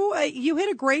 don't you? You hit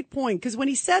a great point, because when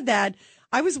he said that,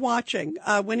 I was watching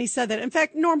when he said that. In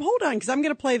fact, Norm, hold on, because I'm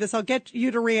going to play this. I'll get you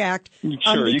to react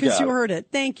because you heard it.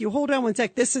 Thank you. Hold on one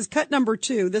sec. This is cut number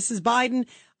 2. This is Biden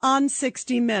on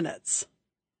 60 Minutes.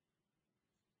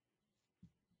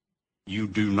 You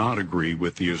do not agree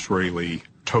with the Israeli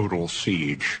total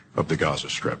siege of the Gaza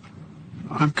Strip.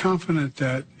 I'm confident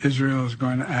that Israel is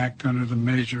going to act under the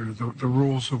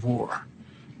rules of war.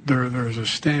 There's a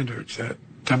standards that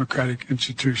democratic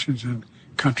institutions and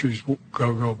countries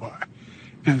go by,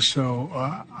 and so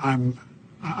I'm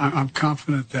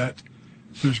confident that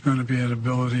there's going to be an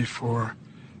ability for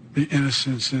the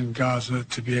innocents in Gaza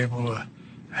to be able to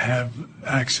have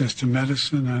access to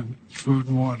medicine and food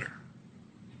and water.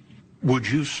 Would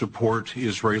you support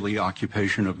Israeli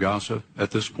occupation of Gaza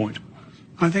at this point?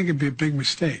 I think it'd be a big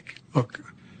mistake. Look,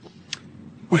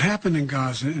 what happened in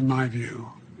Gaza, in my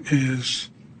view,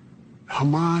 is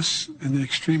Hamas and the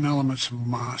extreme elements of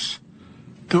Hamas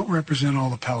don't represent all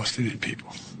the Palestinian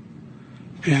people.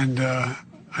 And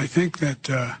I think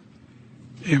that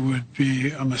it would be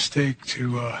a mistake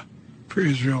for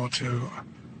Israel to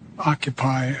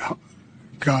occupy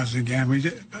Gaza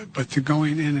again. But to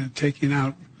going in and taking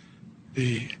out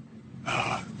the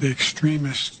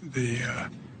extremists,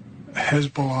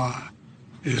 Hezbollah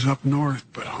is up north,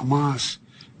 but Hamas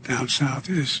down south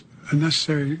is a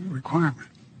necessary requirement.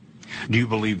 Do you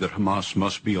believe that Hamas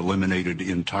must be eliminated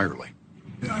entirely?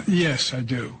 Yes, I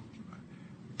do.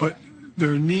 But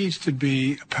there needs to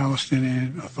be a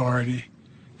Palestinian Authority.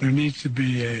 There needs to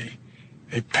be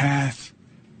a path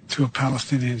to a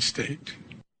Palestinian state.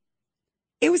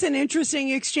 It was an interesting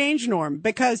exchange, Norm,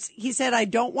 because he said, I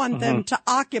don't want them to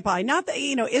occupy. Not that,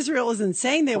 Israel isn't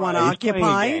saying they want to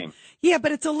occupy. Yeah,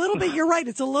 but it's a little bit, you're right,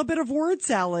 it's a little bit of word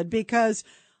salad, because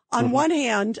on one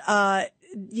hand,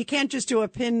 you can't just do a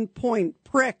pinpoint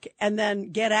prick and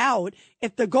then get out.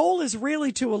 If the goal is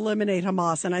really to eliminate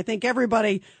Hamas, and I think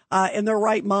everybody in their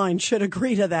right mind should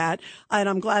agree to that, and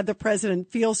I'm glad the president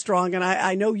feels strong, and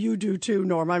I know you do too,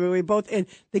 Norm. I mean, we both, and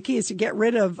the key is to get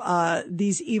rid of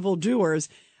these evildoers.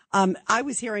 I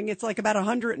was hearing it's like about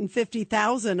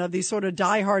 150,000 of these sort of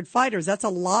diehard fighters. That's a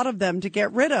lot of them to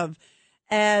get rid of.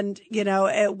 And,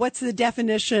 what's the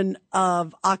definition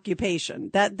of occupation?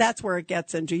 That's where it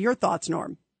gets into. Your thoughts,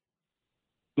 Norm?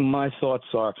 My thoughts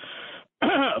are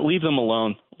leave them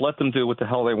alone. Let them do what the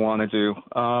hell they want to do.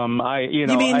 You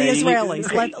mean the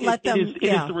Israelis? Let them. It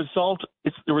is the result.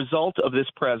 It's the result of this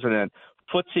president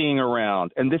footsying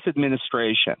around and this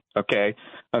administration. Okay.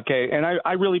 And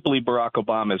I really believe Barack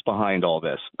Obama is behind all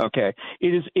this. Okay.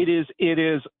 It is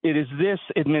this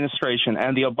administration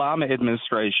and the Obama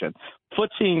administration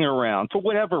footsying around for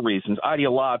whatever reasons,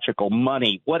 ideological,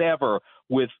 money, whatever,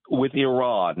 with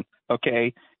Iran.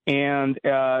 Okay. And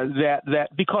that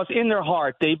because in their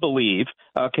heart they believe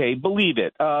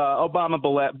it. Obama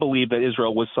believed that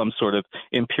Israel was some sort of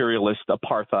imperialist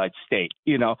apartheid state,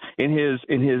 in his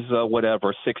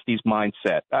whatever 60s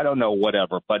mindset. I don't know,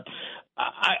 whatever, but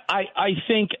I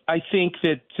think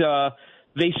that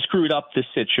they screwed up this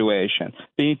situation.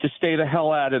 They need to stay the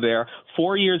hell out of there.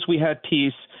 4 years we had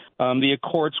peace. The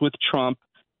accords with Trump.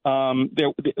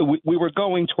 We were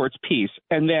going towards peace.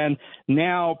 And then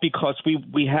now, because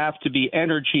we have to be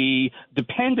energy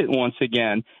dependent once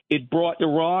again, it brought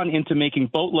Iran into making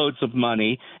boatloads of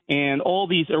money and all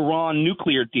these Iran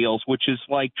nuclear deals, which is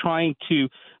like trying to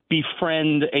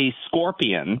befriend a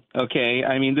scorpion. Okay.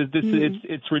 I mean,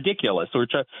 it's ridiculous.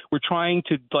 We're trying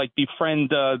to like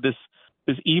befriend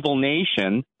this evil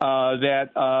nation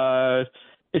that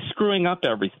is screwing up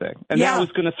everything. And that was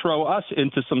going to throw us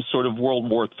into some sort of World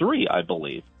War III, I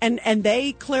believe. And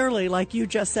they clearly, like you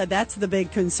just said, that's the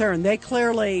big concern. They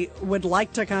clearly would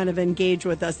like to kind of engage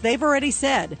with us. They've already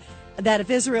said that if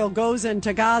Israel goes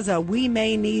into Gaza, we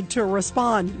may need to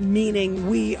respond, meaning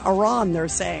we, Iran, they're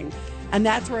saying. And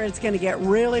that's where it's going to get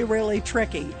really, really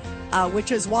tricky,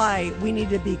 which is why we need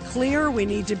to be clear, we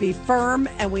need to be firm,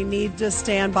 and we need to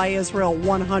stand by Israel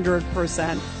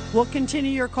 100%. We'll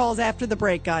continue your calls after the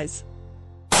break, guys.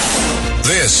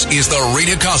 This is the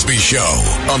Rita Cosby Show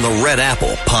on the Red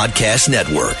Apple Podcast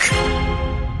Network.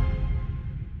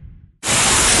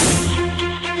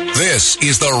 This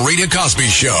is the Rita Cosby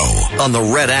Show on the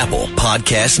Red Apple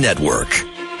Podcast Network.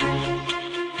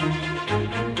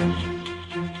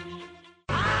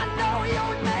 I know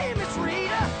your name is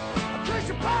Rita, 'cause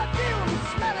your perfume is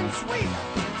smelling sweet.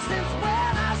 Since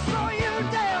when I saw you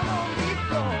down on the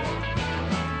floor.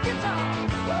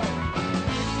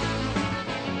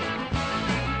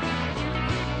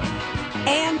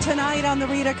 And tonight on the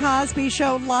Rita Cosby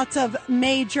Show, lots of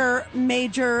major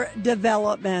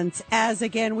developments. As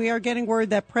again, we are getting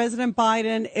word that President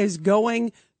Biden is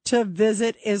going to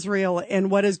visit Israel in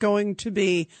what is going to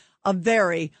be a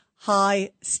very high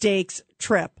stakes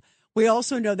trip. We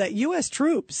also know that U.S.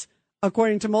 troops,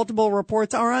 according to multiple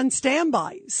reports, are on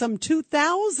standby. Some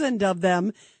 2,000 of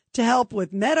them to help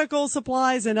with medical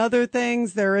supplies and other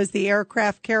things. There is the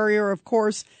aircraft carrier, of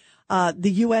course,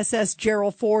 the USS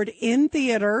Gerald Ford in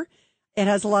theater. It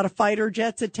has a lot of fighter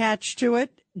jets attached to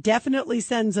it. Definitely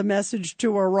sends a message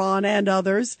to Iran and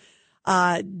others.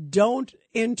 Don't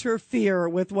interfere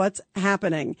with what's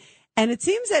happening. And it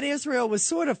seems that Israel was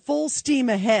sort of full steam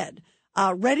ahead,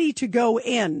 ready to go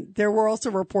in. There were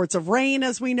also reports of rain,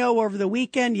 as we know, over the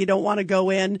weekend. You don't want to go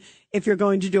in if you're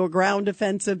going to do a ground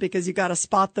offensive because you got to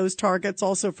spot those targets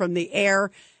also from the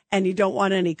air, and you don't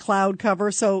want any cloud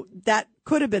cover. So that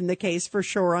could have been the case for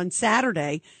sure on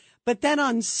Saturday. But then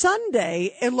on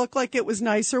Sunday, it looked like it was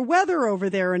nicer weather over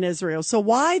there in Israel. So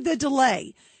why the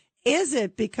delay? Is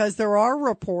it because there are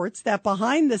reports that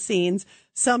behind the scenes,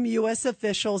 some U.S.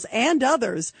 officials and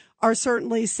others are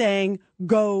certainly saying,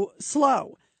 go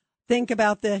slow? Think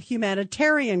about the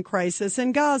humanitarian crisis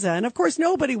in Gaza. And of course,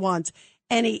 nobody wants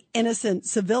any innocent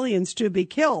civilians to be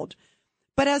killed.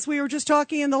 But as we were just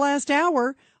talking in the last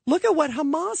hour, look at what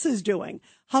Hamas is doing.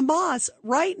 Hamas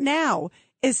right now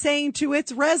is saying to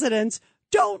its residents,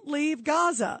 don't leave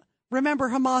Gaza. Remember,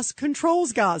 Hamas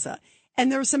controls Gaza. And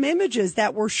there are some images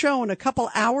that were shown a couple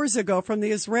hours ago from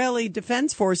the Israeli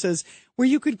Defense Forces where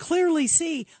you could clearly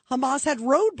see Hamas had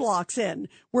roadblocks in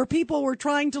where people were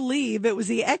trying to leave. It was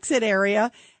the exit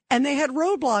area, and they had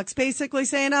roadblocks basically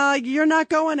saying, you're not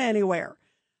going anywhere.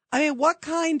 I mean, what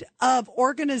kind of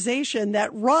organization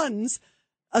that runs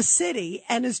a city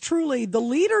and is truly the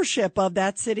leadership of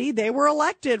that city? They were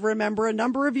elected, remember, a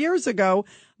number of years ago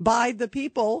by the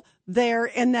people there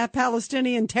in that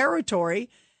Palestinian territory.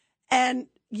 And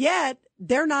yet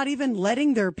they're not even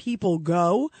letting their people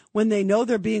go when they know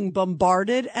they're being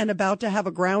bombarded and about to have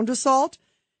a ground assault.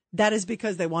 That is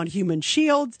because they want human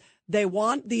shields. They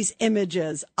want these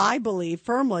images. I believe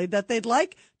firmly that they'd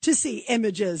like to see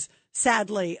images,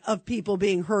 sadly, of people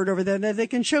being hurt over there that they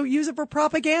can use it for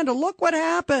propaganda. Look what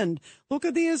happened. Look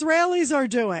what the Israelis are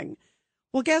doing.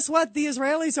 Well, guess what? The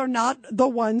Israelis are not the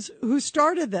ones who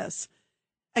started this.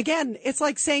 Again, it's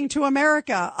like saying to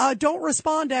America, don't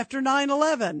respond after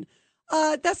 9/11.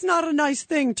 That's not a nice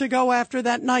thing to go after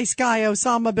that nice guy,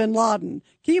 Osama bin Laden.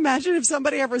 Can you imagine if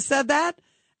somebody ever said that?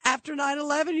 After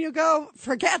 9/11, you go,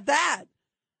 forget that.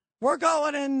 We're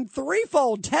going in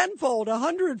threefold, tenfold,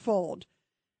 100-fold.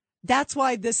 That's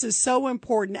why this is so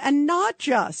important. And not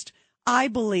just, I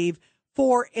believe,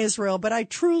 for Israel, but I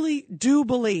truly do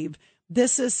believe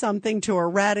this is something to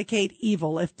eradicate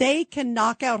evil. If they can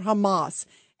knock out Hamas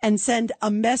and send a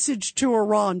message to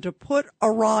Iran to put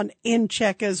Iran in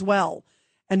check as well,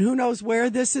 and who knows where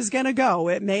this is going to go.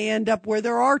 It may end up where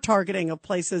there are targeting of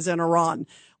places in Iran,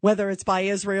 whether it's by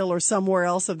Israel or somewhere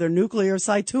else of their nuclear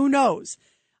sites, who knows?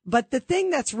 But the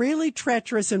thing that's really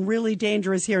treacherous and really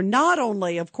dangerous here, not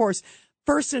only, of course,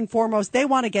 first and foremost, they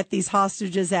want to get these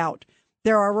hostages out.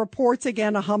 There are reports,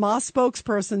 again, a Hamas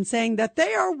spokesperson saying that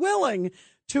they are willing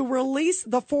to release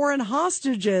the foreign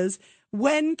hostages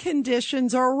when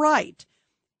conditions are right.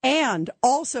 And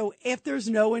also if there's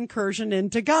no incursion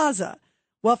into Gaza.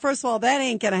 Well, first of all, that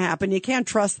ain't going to happen. You can't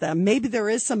trust them. Maybe there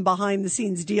is some behind the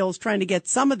scenes deals trying to get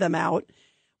some of them out.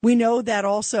 We know that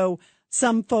also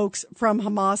some folks from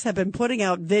Hamas have been putting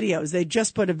out videos. They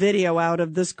just put a video out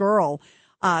of this girl,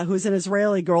 who's an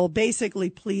Israeli girl, basically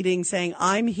pleading, saying,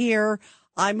 I'm here.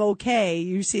 I'm okay.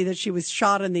 You see that she was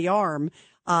shot in the arm.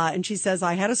 And she says,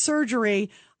 I had a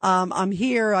surgery. I'm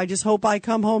here. I just hope I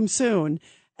come home soon.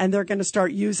 And they're going to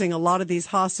start using a lot of these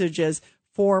hostages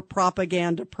for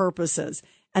propaganda purposes.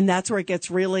 And that's where it gets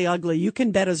really ugly. You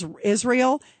can bet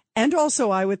Israel and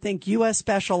also I would think U.S.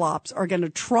 Special Ops are going to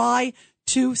try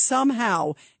to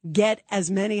somehow get as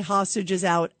many hostages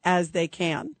out as they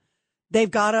can.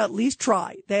 They've got to at least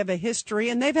try. They have a history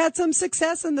and they've had some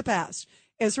success in the past.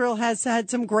 Israel has had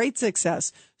some great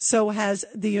success. So has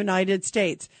the United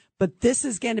States. But this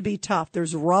is going to be tough.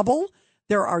 There's rubble.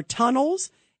 There are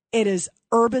tunnels. It is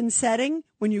urban setting.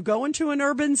 When you go into an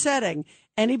urban setting,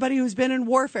 anybody who's been in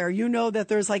warfare, you know that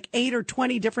there's like 8 or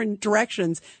 20 different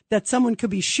directions that someone could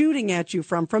be shooting at you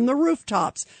from the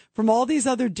rooftops, from all these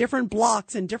other different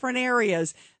blocks and different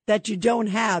areas that you don't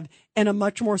have in a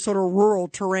much more sort of rural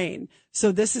terrain.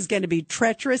 So this is going to be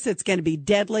treacherous. It's going to be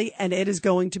deadly and it is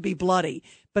going to be bloody.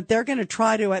 But they're going to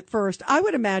try to, at first, I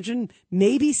would imagine,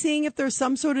 maybe seeing if there's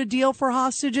some sort of deal for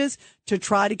hostages to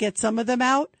try to get some of them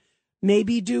out.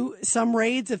 Maybe do some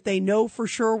raids if they know for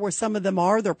sure where some of them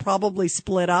are. They're probably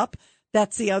split up.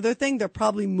 That's the other thing. They're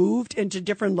probably moved into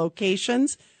different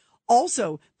locations.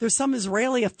 Also, there's some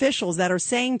Israeli officials that are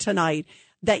saying tonight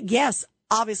that, yes,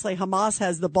 obviously Hamas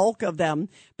has the bulk of them,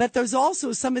 but there's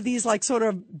also some of these like sort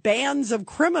of bands of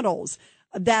criminals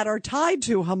that are tied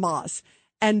to Hamas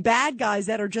and bad guys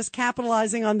that are just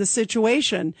capitalizing on the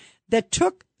situation that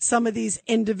took some of these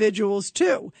individuals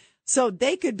too. So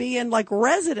they could be in like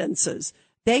residences.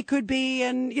 They could be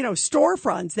in,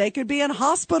 storefronts. They could be in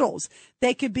hospitals.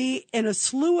 They could be in a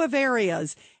slew of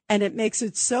areas. And it makes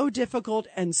it so difficult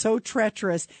and so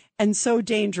treacherous and so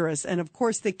dangerous. And of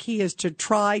course, the key is to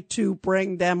try to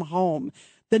bring them home.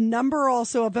 The number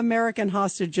also of American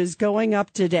hostages going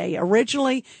up today.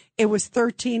 Originally, it was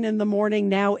 13 in the morning.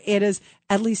 Now it is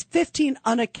at least 15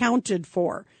 unaccounted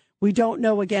for. We don't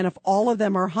know, again, if all of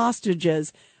them are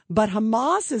hostages. But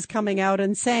Hamas is coming out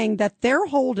and saying that they're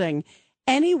holding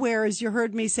anywhere, as you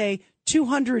heard me say,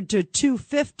 200 to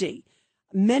 250,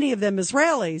 many of them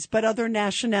Israelis, but other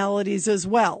nationalities as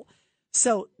well.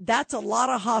 So that's a lot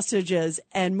of hostages.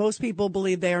 And most people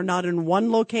believe they are not in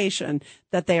one location,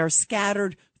 that they are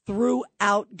scattered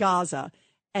throughout Gaza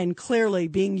and clearly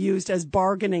being used as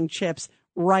bargaining chips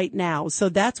right now. So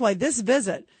that's why this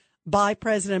visit by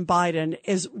President Biden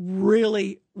is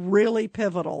really, really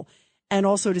pivotal. And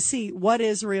also to see what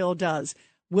Israel does.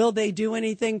 Will they do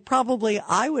anything? Probably,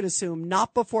 I would assume,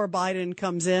 not before Biden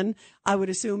comes in. I would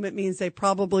assume it means they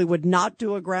probably would not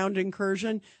do a ground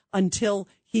incursion until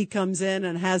he comes in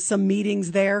and has some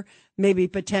meetings there, maybe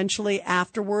potentially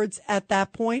afterwards at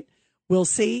that point. We'll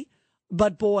see.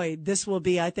 But boy, this will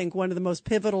be, I think, one of the most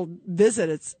pivotal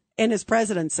visits in his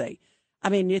presidency. I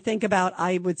mean, you think about,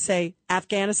 I would say,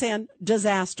 Afghanistan,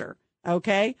 disaster.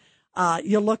 Okay.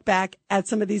 You look back at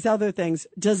some of these other things,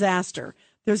 disaster.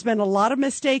 There's been a lot of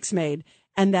mistakes made,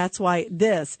 and that's why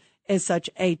this is such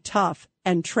a tough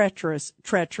and treacherous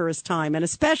time. And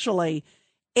especially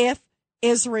if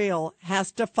Israel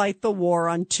has to fight the war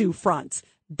on two fronts.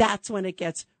 That's when it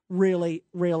gets really,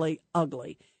 really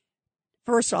ugly.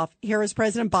 First off, here is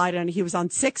President Biden. He was on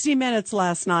 60 Minutes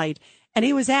last night, and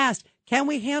he was asked, can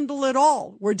we handle it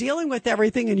all? We're dealing with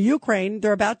everything in Ukraine.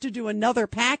 They're about to do another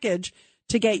package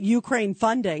to get Ukraine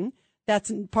funding.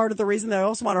 That's part of the reason they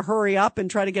also want to hurry up and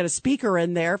try to get a speaker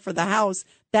in there for the House.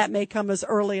 That may come as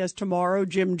early as tomorrow,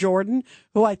 Jim Jordan,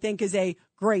 who I think is a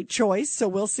great choice. So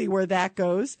we'll see where that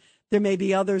goes. There may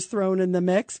be others thrown in the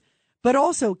mix. But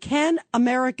also, can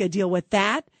America deal with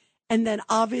that? And then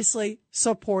obviously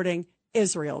supporting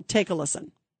Israel. Take a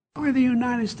listen. We're the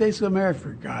United States of America, for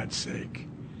God's sake.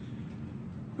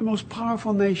 The most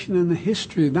powerful nation in the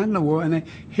history, not in the world, in the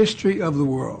history of the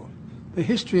world. The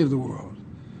history of the world.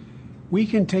 We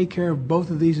can take care of both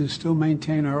of these and still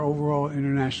maintain our overall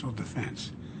international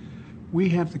defense. We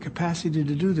have the capacity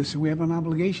to do this, and we have an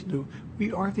obligation to.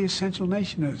 We are the essential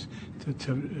nation, as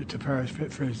to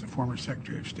paraphrase the former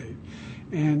Secretary of State.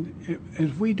 And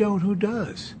if we don't, who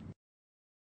does?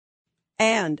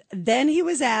 And then he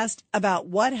was asked about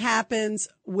what happens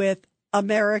with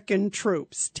American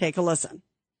troops. Take a listen.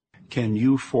 Can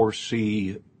you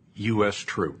foresee U.S.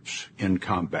 troops in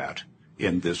combat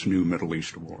in this new Middle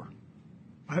East war?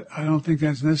 I don't think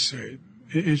that's necessary.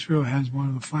 Israel has one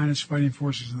of the finest fighting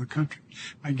forces in the country.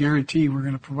 I guarantee we're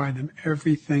going to provide them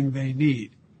everything they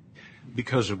need.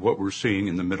 Because of what we're seeing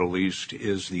in the Middle East,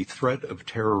 is the threat of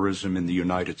terrorism in the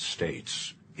United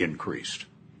States increased?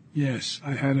 Yes,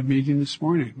 I had a meeting this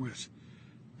morning with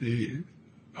the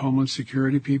Homeland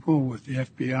Security people, with the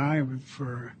FBI,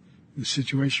 for the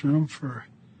Situation Room for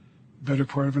the better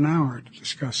part of an hour to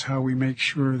discuss how we make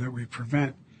sure that we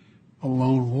prevent a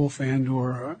lone wolf and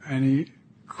or any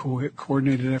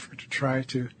coordinated effort to try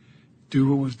to do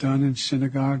what was done in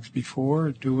synagogues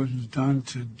before, do what was done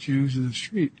to Jews in the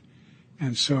street.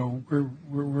 And so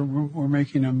we're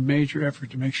making a major effort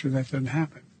to make sure that doesn't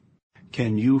happen.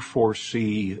 Can you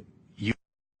foresee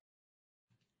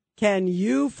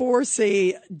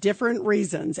different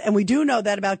reasons? And we do know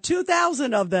that about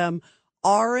 2,000 of them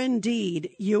are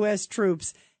indeed U.S.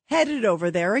 troops headed over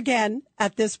there again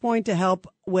at this point to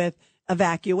help with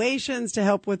evacuations, to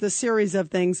help with a series of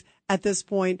things at this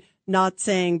point, not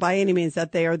saying by any means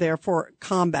that they are there for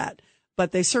combat,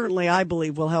 but they certainly, I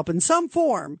believe, will help in some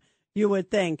form, you would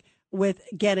think, with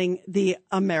getting the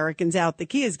Americans out. The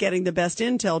key is getting the best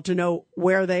intel to know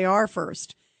where they are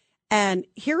first. And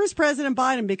here is President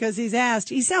Biden, because he's asked,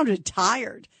 he sounded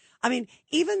tired. I mean,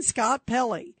 even Scott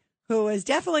Pelley, who is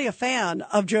definitely a fan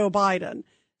of Joe Biden,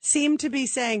 seemed to be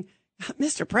saying,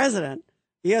 Mr. President,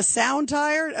 you sound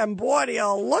tired, and boy, do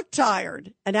you look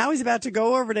tired. And now he's about to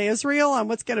go over to Israel on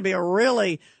what's going to be a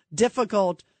really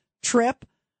difficult trip,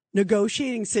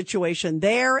 negotiating situation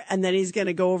there. And then he's going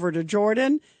to go over to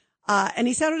Jordan. And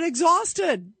he sounded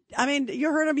exhausted. I mean,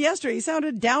 you heard him yesterday. He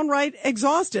sounded downright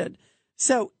exhausted.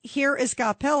 So here is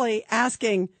Scott Pelley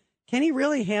asking, can he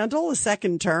really handle a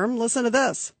second term? Listen to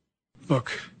this.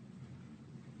 Look,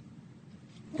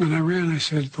 when I ran, I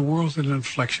said, the world's at an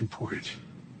inflection point.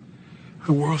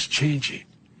 The world's changing,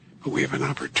 but we have an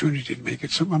opportunity to make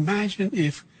it. So imagine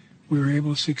if we were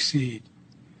able to succeed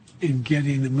in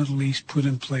getting the Middle East put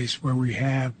in place where we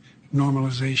have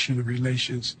normalization of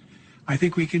relations. I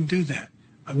think we can do that.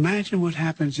 Imagine what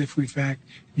happens if we, in fact,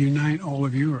 unite all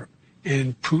of Europe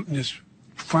and Putin is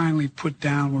finally put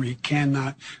down where he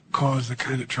cannot cause the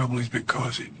kind of trouble he's been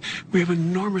causing. We have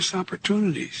enormous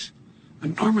opportunities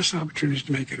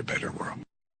to make it a better world.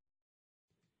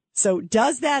 So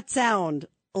does that sound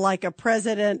like a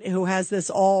president who has this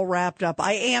all wrapped up?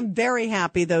 I am very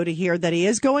happy, though, to hear that he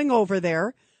is going over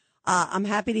there. I'm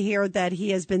happy to hear that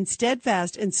he has been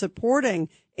steadfast in supporting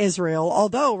Israel.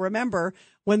 Although, remember,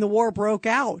 when the war broke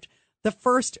out, the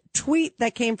first tweet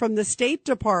that came from the State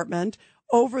Department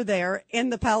over there in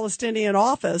the Palestinian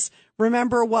office,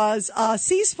 remember, was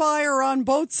ceasefire on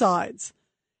both sides.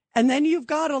 And then you've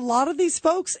got a lot of these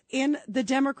folks in the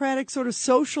Democratic sort of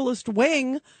socialist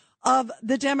wing of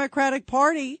the Democratic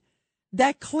Party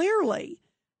that clearly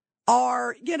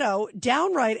are,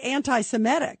 downright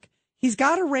anti-Semitic. He's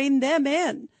got to rein them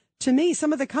in. To me,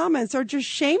 some of the comments are just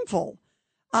shameful.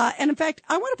 And in fact,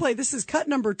 I want to play, this is cut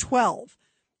number 12.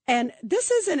 And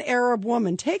this is an Arab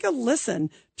woman. Take a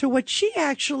listen to what she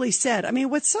actually said. I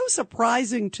mean, what's so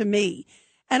surprising to me,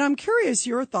 and I'm curious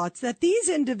your thoughts, that these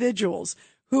individuals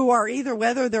who are either,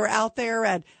 whether they're out there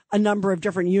at a number of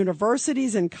different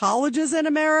universities and colleges in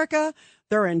America,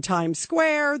 they're in Times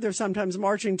Square, they're sometimes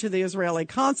marching to the Israeli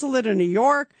consulate in New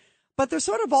York, but they're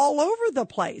sort of all over the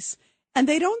place. And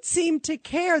they don't seem to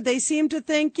care. They seem to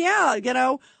think,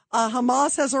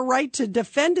 Hamas has a right to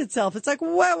defend itself. It's like,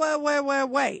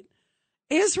 wait.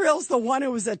 Israel's the one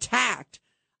who was attacked.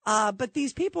 But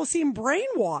these people seem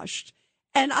brainwashed.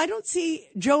 And I don't see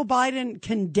Joe Biden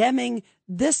condemning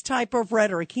this type of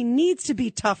rhetoric. He needs to be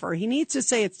tougher. He needs to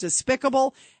say it's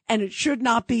despicable and it should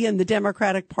not be in the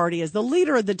Democratic Party. As the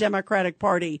leader of the Democratic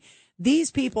Party,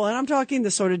 these people, and I'm talking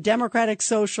the sort of Democratic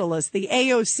socialists, the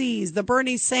AOCs, the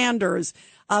Bernie Sanders,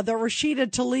 the Rashida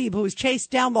Tlaib, who was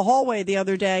chased down the hallway the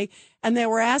other day, and they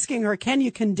were asking her, can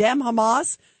you condemn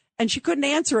Hamas? And she couldn't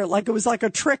answer it, like it was like a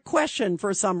trick question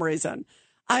for some reason.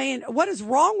 I mean, what is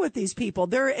wrong with these people?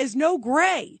 There is no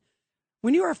gray.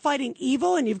 When you are fighting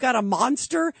evil and you've got a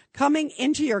monster coming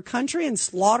into your country and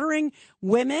slaughtering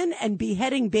women and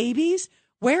beheading babies,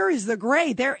 where is the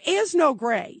gray? There is no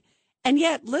gray. And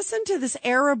yet, listen to this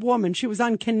Arab woman. She was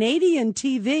on Canadian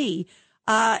TV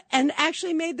and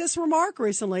actually made this remark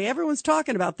recently. Everyone's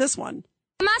talking about this one.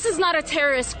 Hamas is not a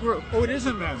terrorist group. Oh, it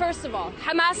isn't then. First of all,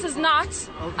 Hamas is not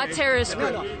a terrorist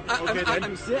group.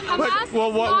 Hamas is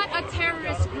not a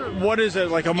terrorist group. What is it,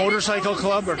 like a motorcycle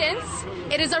club?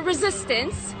 It is a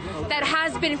resistance that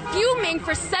has been fuming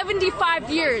for 75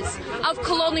 years of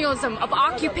colonialism, of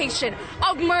occupation,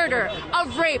 of murder,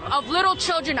 of rape, of little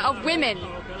children, of women.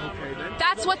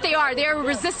 That's what they are. They are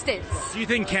resistance. Do you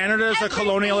think Canada is a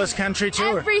colonialist country too?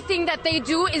 Everything that they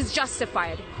do is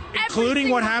justified. Including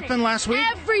what happened last week?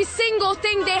 Every single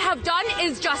thing they have done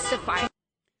is justified.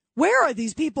 Where are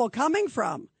these people coming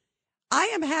from? I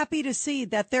am happy to see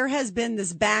that there has been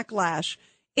this backlash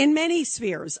in many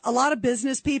spheres. A lot of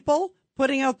business people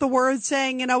putting out the word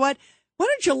saying, you know what? Why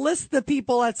don't you list the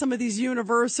people at some of these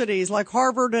universities like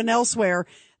Harvard and elsewhere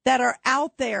that are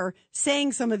out there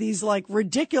saying some of these like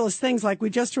ridiculous things like we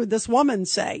just heard this woman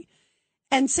say,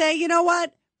 and say, you know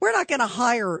what? We're not going to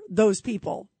hire those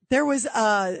people. There was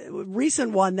a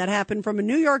recent one that happened from a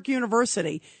New York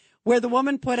university where the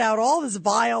woman put out all this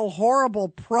vile, horrible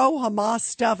pro-Hamas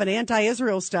stuff and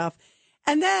anti-Israel stuff.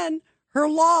 And then her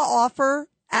law offer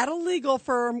at a legal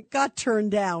firm got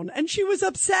turned down and she was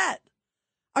upset.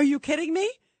 Are you kidding me?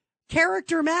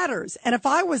 Character matters. And if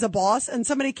I was a boss and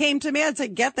somebody came to me and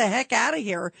said, get the heck out of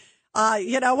here,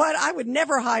 you know what? I would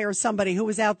never hire somebody who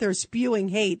was out there spewing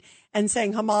hate and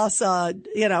saying Hamas,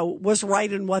 was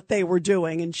right in what they were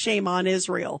doing and shame on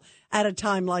Israel at a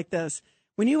time like this.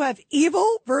 When you have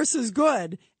evil versus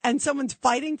good and someone's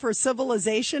fighting for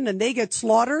civilization and they get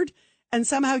slaughtered and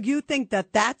somehow you think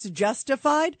that that's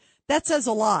justified, that says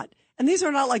a lot. And these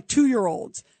are not like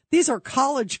 2-year-olds. These are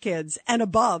college kids and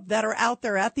above that are out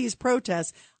there at these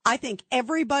protests. I think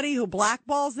everybody who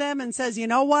blackballs them and says, you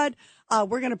know what?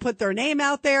 We're going to put their name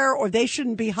out there or they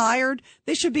shouldn't be hired.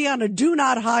 They should be on a do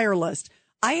not hire list.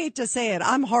 I hate to say it.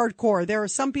 I'm hardcore. There are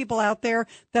some people out there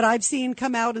that I've seen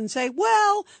come out and say,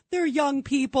 well, they're young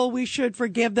people. We should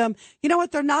forgive them. You know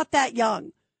what? They're not that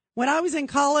young. When I was in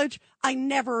college, I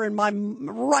never in my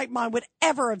right mind would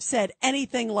ever have said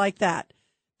anything like that.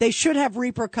 They should have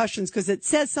repercussions because it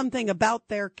says something about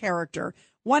their character.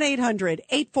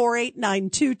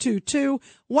 1-800-848-9222,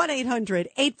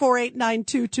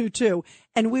 1-800-848-9222.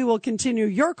 And we will continue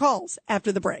your calls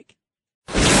after the break.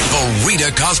 The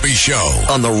Rita Cosby Show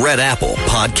on the Red Apple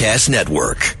Podcast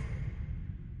Network.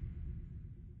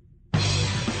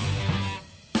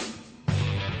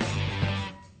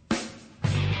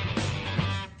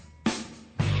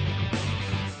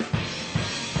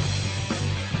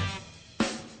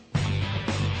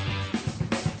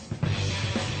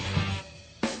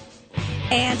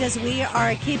 And as we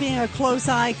are keeping a close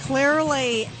eye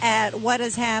clearly at what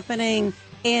is happening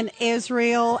in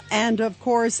Israel and, of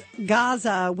course,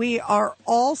 Gaza, we are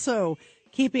also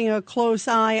keeping a close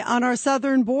eye on our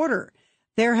southern border.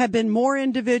 There have been more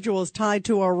individuals tied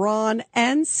to Iran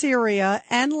and Syria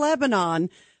and Lebanon,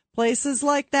 places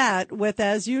like that with,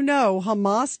 as you know,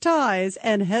 Hamas ties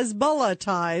and Hezbollah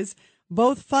ties,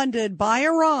 both funded by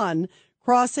Iran,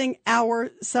 crossing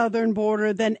our southern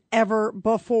border than ever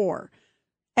before.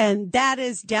 And that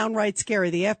is downright scary.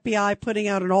 The FBI putting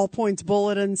out an all-points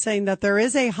bulletin saying that there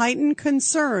is a heightened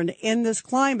concern in this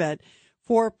climate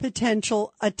for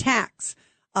potential attacks.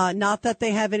 Not that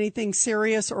they have anything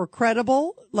serious or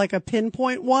credible, like a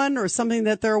pinpoint one or something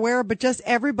that they're aware of, but just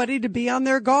everybody to be on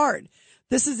their guard.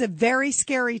 This is a very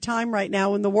scary time right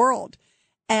now in the world.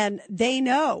 And they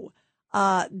know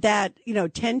that,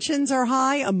 tensions are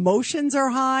high, emotions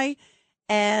are high,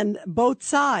 and both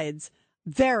sides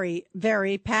very,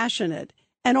 very passionate.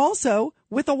 And also,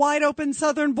 with a wide open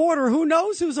southern border, who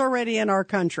knows who's already in our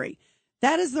country?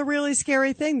 That is the really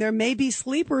scary thing. There may be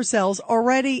sleeper cells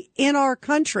already in our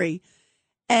country,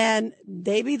 and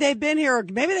maybe they've been here.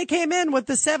 Maybe they came in with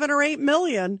the 7 or 8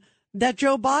 million that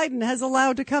Joe Biden has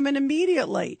allowed to come in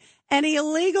immediately and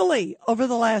illegally over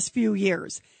the last few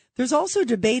years. There's also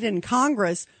debate in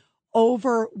Congress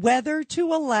over whether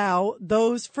to allow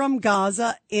those from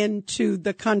Gaza into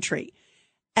the country.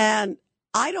 And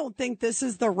I don't think this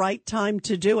is the right time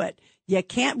to do it. We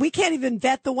can't even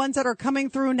vet the ones that are coming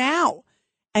through now.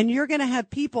 And you're going to have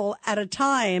people at a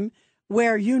time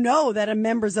where you know that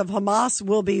members of Hamas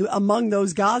will be among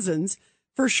those Gazans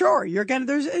for sure.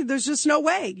 There's just no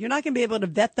way. You're not going to be able to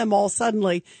vet them all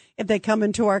suddenly if they come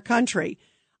into our country.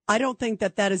 I don't think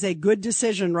that is a good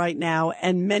decision right now.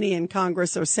 And many in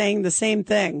Congress are saying the same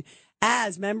thing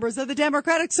as members of the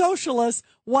Democratic Socialists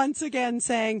once again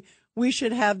saying we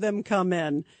should have them come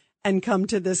in and come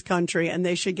to this country, and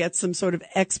they should get some sort of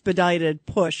expedited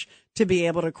push to be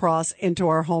able to cross into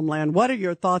our homeland. What are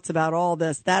your thoughts about all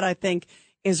this? That, I think,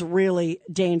 is really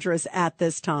dangerous at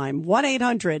this time.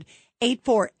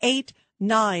 1-800-848-9222.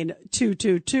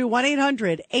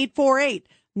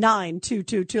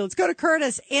 1-800-848-9222. Let's go to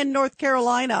Curtis in North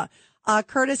Carolina.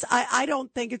 Curtis, I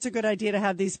don't think it's a good idea to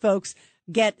have these folks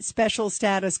get special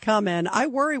status come in. I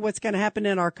worry what's going to happen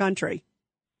in our country.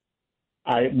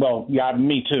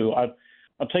 Me too.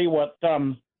 I'll tell you what,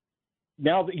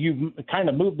 now that you've kind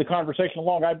of moved the conversation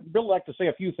along, I'd really like to say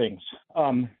a few things.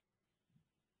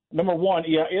 Number one,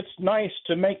 it's nice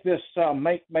to make this,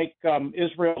 make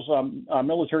Israel's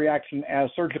military action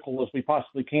as surgical as we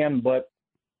possibly can, but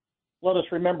let us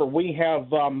remember we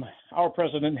have, our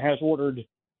president has ordered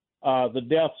the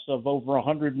deaths of over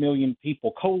 100 million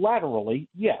people collaterally,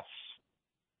 yes.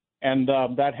 And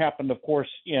that happened, of course,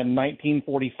 in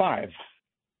 1945.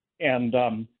 And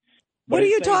what are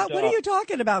you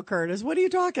talking about, Curtis? What are you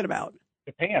talking about?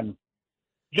 Japan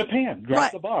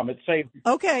dropped the bomb. It saved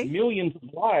millions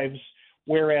of lives,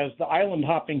 whereas the island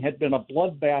hopping had been a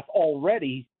bloodbath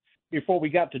already. Before we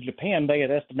got to Japan, they had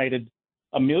estimated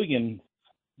 1 million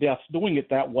deaths doing it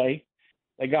that way.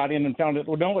 They got in and found it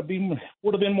would have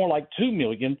been more like 2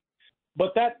 million.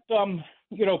 But that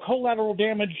collateral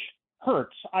damage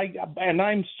hurts.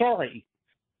 I'm sorry,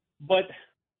 but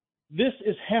this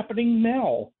is happening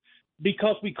now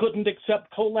because we couldn't accept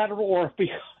collateral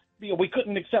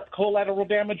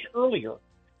damage earlier.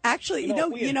 Actually,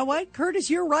 you know what, Curtis,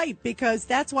 you're right, because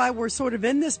that's why we're sort of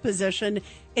in this position.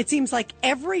 It seems like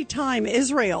every time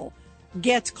Israel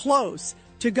gets close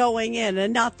to going in,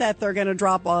 and not that they're going to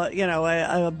drop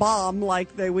a bomb like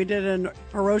we did in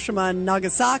Hiroshima and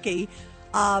Nagasaki,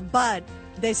 but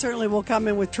they certainly will come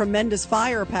in with tremendous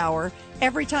firepower.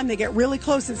 Every time they get really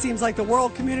close, it seems like the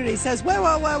world community says,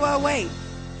 wait.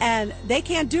 And they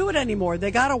can't do it anymore. They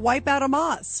got to wipe out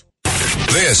Hamas.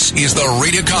 This is the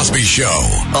Rita Cosby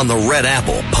Show on the Red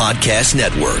Apple Podcast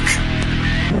Network.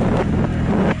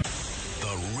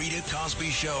 The Rita Cosby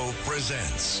Show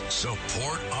presents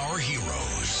Support Our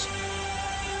Heroes.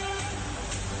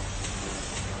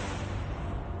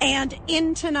 And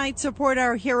in tonight's Support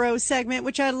Our Heroes segment,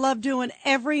 which I love doing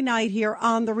every night here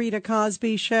on the Rita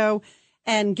Cosby Show,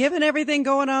 and given everything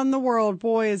going on in the world,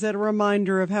 boy, is it a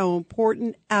reminder of how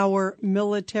important our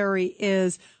military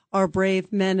is, our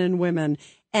brave men and women.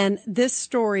 And this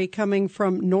story coming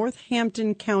from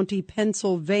Northampton County,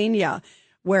 Pennsylvania,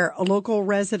 where a local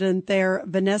resident there,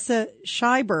 Vanessa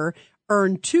Schreiber,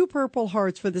 earned 2 Purple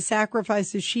Hearts for the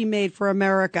sacrifices she made for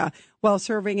America while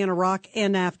serving in Iraq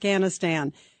and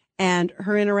Afghanistan. And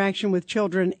her interaction with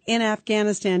children in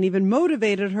Afghanistan even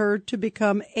motivated her to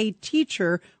become a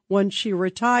teacher once she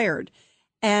retired.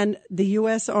 And the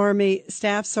U.S. Army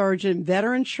Staff Sergeant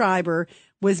veteran Schreiber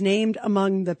was named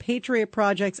among the Patriot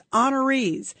Project's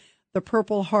honorees. The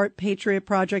Purple Heart Patriot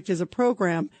Project is a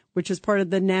program which is part of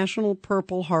the National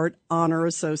Purple Heart Honor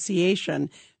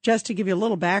Association. Just to give you a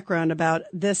little background about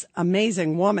this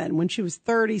amazing woman, when she was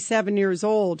 37 years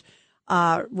old,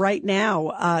 right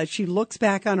now, she looks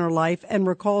back on her life and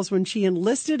recalls when she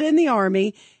enlisted in the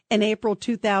Army in April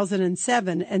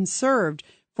 2007 and served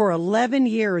for 11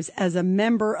 years as a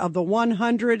member of the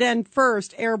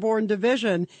 101st Airborne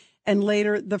Division and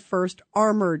later the 1st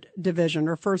Armored Division.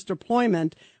 Her first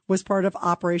deployment was part of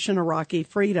Operation Iraqi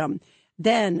Freedom.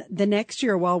 Then the next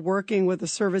year, while working with the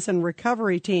service and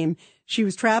recovery team, she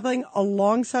was traveling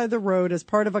alongside the road as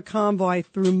part of a convoy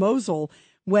through Mosul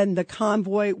when the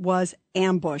convoy was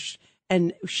ambushed,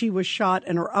 and she was shot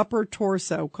in her upper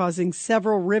torso, causing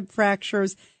several rib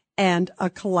fractures and a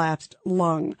collapsed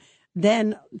lung.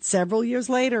 Then several years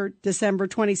later, December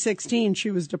 2016, she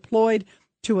was deployed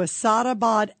to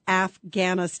Asadabad,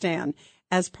 Afghanistan,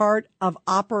 as part of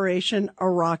Operation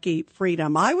Iraqi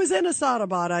Freedom. I was in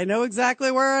Asadabad. I know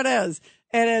exactly where it is.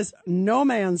 It is no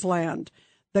man's land.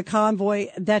 The convoy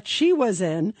that she was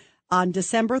in on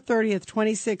December 30th,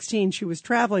 2016, she was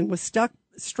traveling, was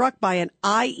struck by an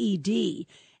IED,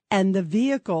 and the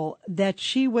vehicle that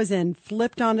she was in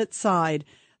flipped on its side.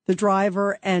 The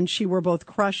driver and she were both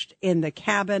crushed in the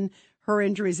cabin. Her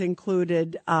injuries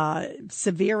included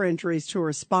severe injuries to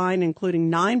her spine, including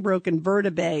 9 broken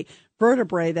vertebrae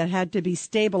that had to be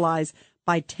stabilized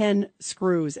by 10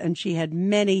 screws. And she had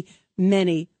many,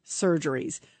 many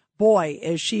surgeries. Boy,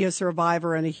 is she a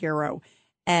survivor and a hero.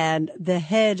 And the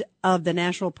head of the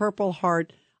National Purple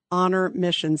Heart Honor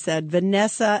Mission said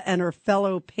Vanessa and her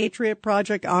fellow Patriot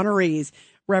Project honorees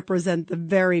represent the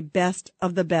very best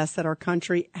of the best that our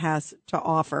country has to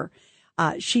offer.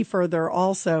 She further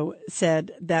also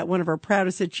said that one of her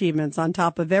proudest achievements, on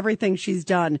top of everything she's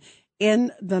done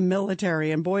in the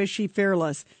military, and boy, is she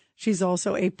fearless, she's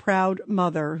also a proud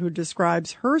mother who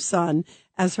describes her son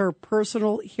as her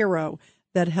personal hero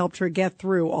that helped her get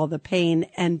through all the pain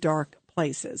and dark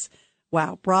places.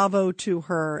 Wow, bravo to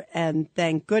her, and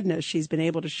thank goodness she's been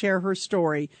able to share her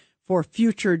story for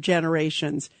future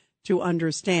generations to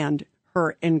understand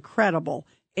her incredible,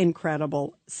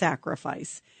 incredible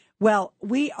sacrifice. Well,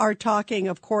 we are talking,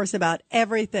 of course, about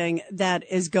everything that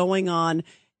is going on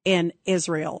in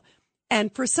Israel.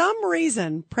 And for some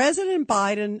reason, President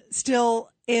Biden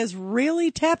still is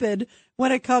really tepid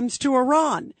when it comes to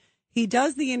Iran. He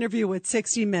does the interview with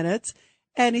 60 Minutes,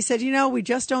 and he said, we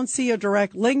just don't see a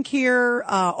direct link here.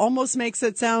 Almost makes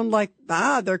it sound like,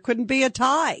 there couldn't be a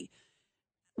tie.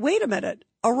 Wait a minute.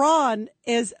 Iran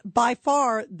is by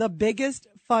far the biggest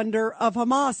funder of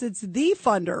Hamas. It's the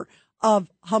funder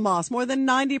of Hamas. More than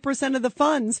 90% of the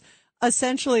funds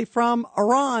essentially from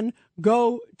Iran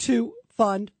go to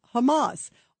fund Hamas.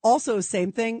 Also,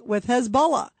 same thing with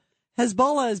Hezbollah.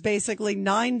 Hezbollah is basically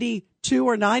 92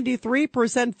 or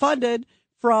 93% funded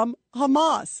from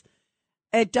Hamas.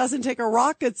 It doesn't take a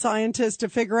rocket scientist to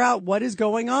figure out what is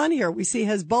going on here. We see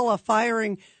Hezbollah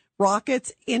firing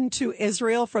rockets into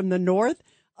Israel from the north.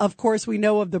 Of course, we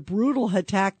know of the brutal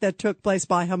attack that took place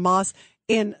by Hamas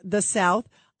in the south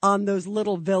on those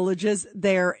little villages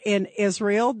there in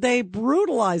Israel. They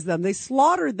brutalized them. They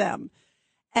slaughtered them.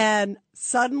 And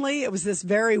suddenly it was this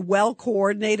very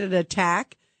well-coordinated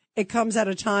attack. It comes at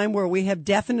a time where we have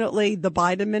definitely the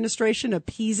Biden administration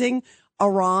appeasing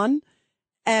Iran.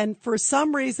 And for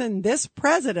some reason, this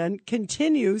president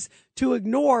continues to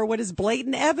ignore what is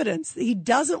blatant evidence. He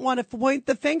doesn't want to point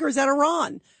the fingers at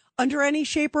Iran under any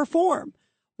shape or form.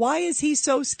 Why is he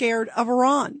so scared of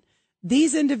Iran?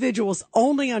 These individuals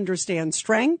only understand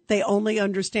strength. They only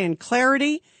understand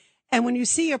clarity. And when you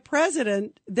see a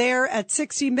president there at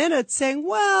 60 Minutes saying,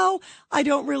 well, I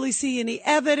don't really see any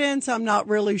evidence, I'm not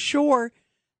really sure,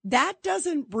 that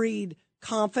doesn't breed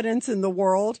confidence in the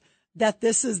world that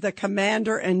this is the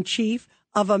commander in chief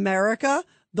of America,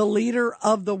 the leader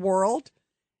of the world.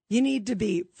 You need to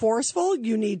be forceful,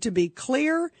 you need to be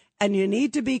clear, and you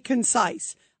need to be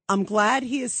concise. I'm glad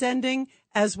he is sending,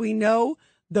 as we know,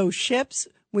 those ships.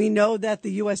 We know that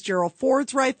the U.S. Gerald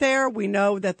Ford's right there. We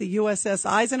know that the USS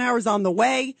Eisenhower's on the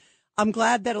way. I'm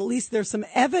glad that at least there's some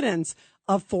evidence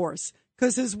of force,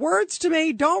 because his words to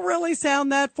me don't really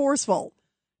sound that forceful.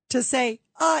 To say,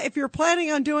 if you're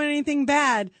planning on doing anything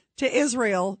bad to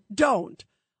Israel, don't.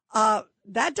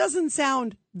 That doesn't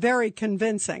sound very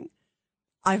convincing.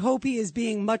 I hope he is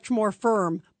being much more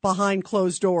firm behind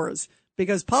closed doors,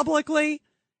 because publicly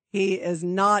he is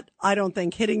not, I don't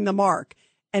think, hitting the mark.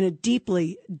 And it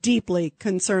deeply, deeply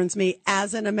concerns me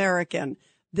as an American.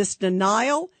 This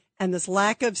denial and this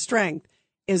lack of strength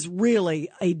is really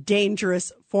a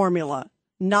dangerous formula,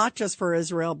 not just for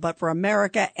Israel, but for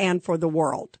America and for the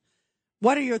world.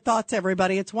 What are your thoughts,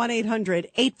 everybody? It's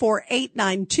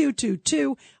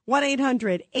 1-800-848-9222,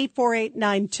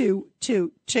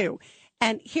 1-800-848-9222.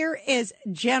 And here is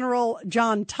General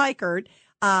John Teichert.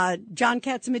 John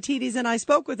Catsimatidis and I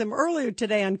spoke with him earlier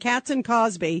today on Katz and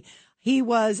Cosby. He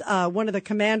was one of the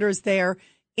commanders there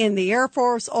in the Air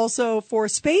Force, also for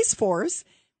Space Force.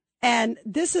 And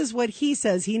this is what he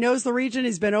says. He knows the region.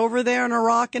 He's been over there in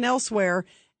Iraq and elsewhere.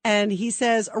 And he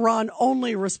says Iran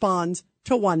only responds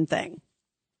to one thing.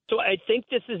 So I think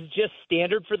this is just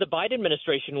standard for the Biden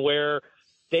administration, where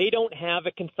they don't have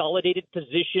a consolidated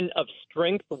position of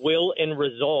strength, will, and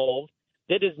resolve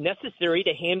that is necessary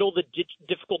to handle the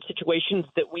difficult situations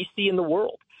that we see in the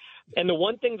world. And the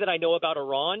one thing that I know about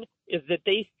Iran is that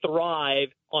they thrive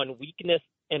on weakness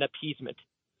and appeasement.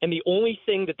 And the only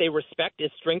thing that they respect is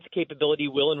strength, capability,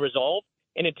 will, and resolve.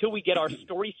 And until we get our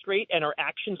story straight and our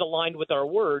actions aligned with our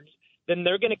words, then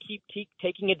they're going to keep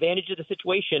taking advantage of the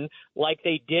situation like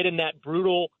they did in that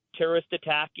brutal terrorist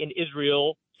attack in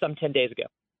Israel some 10 days ago.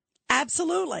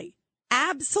 Absolutely.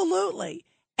 Absolutely.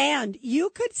 And you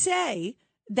could say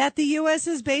that the U.S.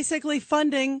 is basically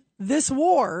funding this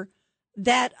war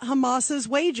that Hamas is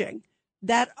waging,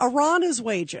 that Iran is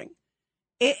waging.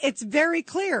 It's very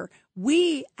clear.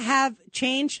 We have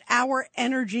changed our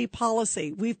energy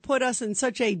policy. We've put us in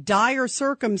such a dire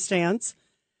circumstance.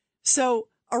 So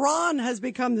Iran has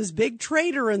become this big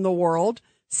trader in the world,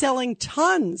 selling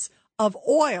tons of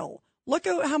oil. Look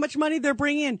at how much money they're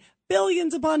bringing in,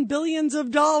 billions upon billions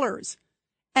of dollars.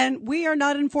 And we are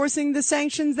not enforcing the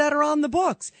sanctions that are on the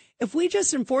books. If we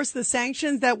just enforce the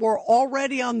sanctions that were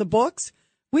already on the books,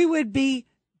 we would be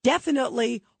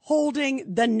definitely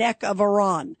holding the neck of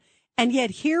Iran. And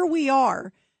yet here we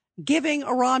are giving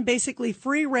Iran basically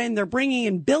free rein. They're bringing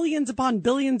in billions upon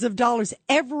billions of dollars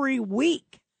every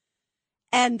week.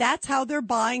 And that's how they're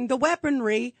buying the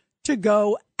weaponry to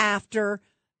go after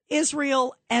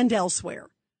Israel and elsewhere.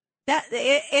 That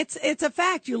it's a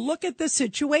fact. You look at the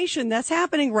situation that's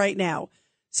happening right now.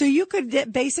 So you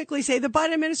could basically say the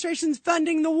Biden administration's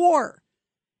funding the war.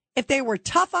 If they were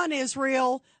tough on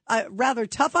Israel, rather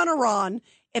tough on Iran,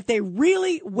 if they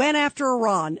really went after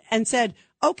Iran and said,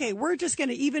 okay, we're just going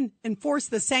to even enforce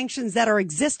the sanctions that are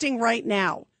existing right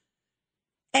now.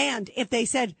 And if they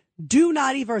said, do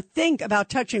not even think about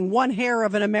touching one hair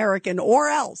of an American or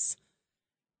else,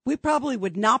 we probably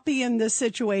would not be in this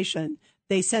situation.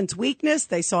 They sense weakness.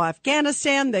 They saw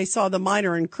Afghanistan. They saw the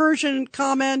minor incursion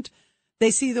comment. They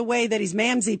see the way that he's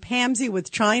mamsy-pamsy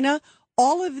with China.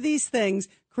 All of these things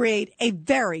create a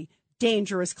very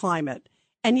dangerous climate.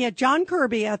 And yet John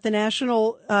Kirby at the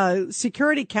National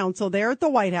Security Council there at the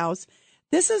White House,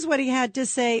 this is what he had to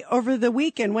say over the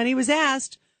weekend when he was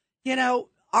asked, you know,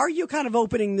 are you kind of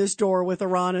opening this door with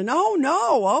Iran? And oh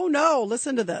no,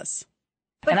 listen to this.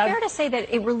 But fair to say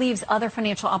that it relieves other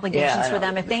financial obligations for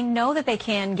them if they know that they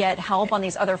can get help on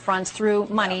these other fronts through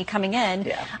money coming in.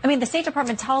 Yeah. I mean, the State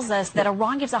Department tells us that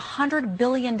Iran gives $100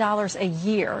 billion a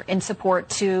year in support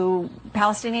to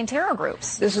Palestinian terror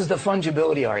groups. This is the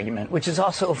fungibility argument, which is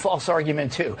also a false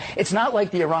argument, too. It's not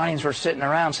like the Iranians were sitting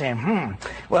around saying,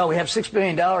 well, we have $6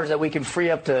 billion that we can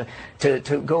free up to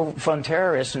go fund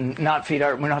terrorists and not we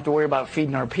don't have to worry about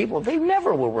feeding our people. They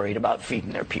never were worried about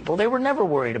feeding their people. They were never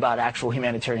worried about actual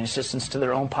humanitarian assistance to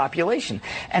their own population.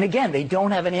 And again, they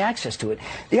don't have any access to it.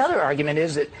 The other argument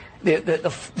is that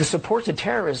the support to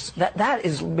terrorists, that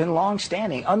has been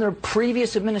long-standing under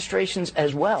previous administrations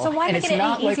as well. So why make it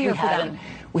any easier for them?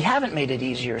 We haven't made it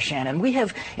easier, Shannon. We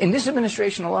have, in this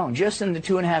administration alone, just in the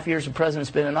 2.5 years the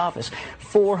president's been in office,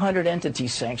 400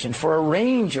 entities sanctioned for a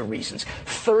range of reasons,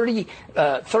 30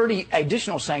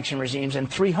 additional sanction regimes and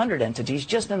 300 entities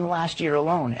just in the last year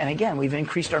alone. And again, we've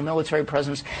increased our military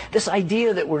presence. This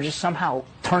idea that we're just somehow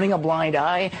turning a blind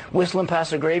eye, whistling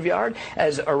past the graveyard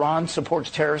as Iran supports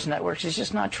terrorist networks is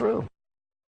just not true.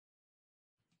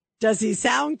 Does he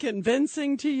sound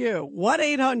convincing to you?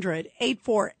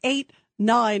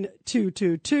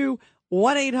 1-800-848-9222.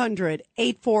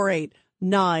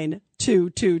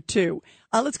 1-800-848-9222.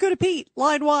 Let's go to Pete,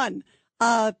 line one.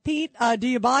 Pete, do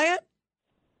you buy it?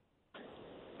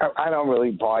 I don't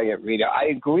really buy it, Rita. I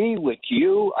agree with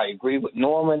you. I agree with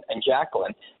Norman and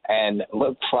Jacqueline. And it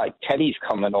looks like Teddy's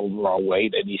coming over our way,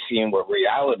 that he's seeing what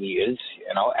reality is,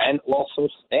 and also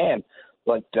Stan.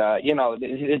 But,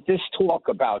 this talk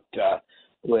about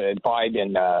with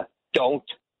Biden, don't.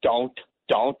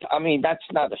 I mean, that's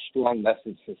not a strong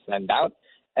message to send out.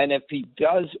 And if he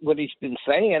does what he's been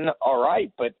saying, all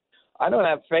right. But I don't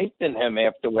have faith in him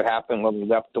after what happened when we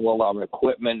left all our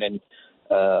equipment and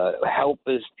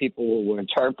helpers, people who were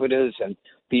interpreters and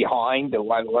behind,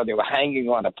 while they were hanging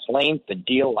on a plane for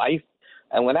dear life.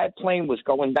 And when that plane was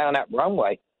going down that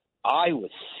runway, I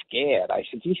was scared. I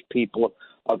said, these people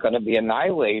are going to be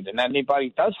annihilated. And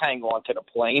anybody does hang on to the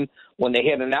plane, when they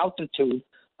hit an altitude,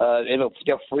 they'll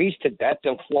freeze to death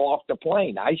and fall off the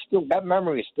plane. That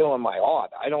memory is still in my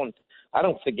heart. I don't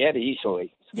forget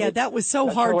easily. Yeah, that was so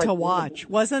hard to watch,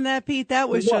 wasn't that, Pete? That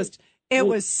was it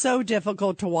was so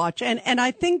difficult to watch. And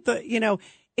I think that,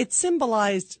 it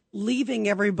symbolized leaving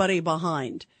everybody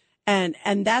behind.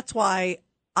 And that's why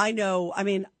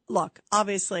look,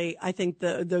 obviously, I think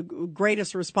the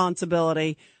greatest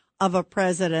responsibility of a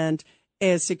president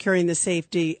is securing the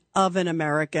safety of an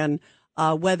American,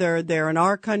 whether they're in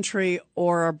our country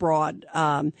or abroad.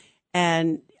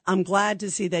 And I'm glad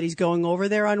to see that he's going over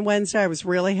there on Wednesday. I was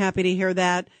really happy to hear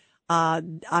that.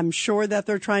 I'm sure that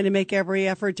they're trying to make every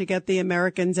effort to get the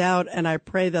Americans out, and I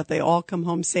pray that they all come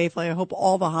home safely. I hope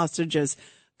all the hostages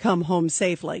come home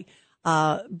safely.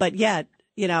 But yet,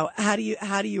 how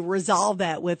do you resolve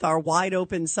that with our wide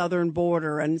open southern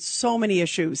border and so many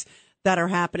issues that are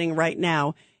happening right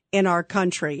now in our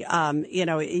country?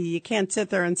 You can't sit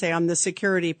there and say, I'm the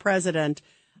security president,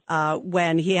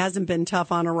 when he hasn't been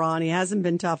tough on Iran. He hasn't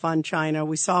been tough on China.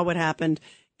 We saw what happened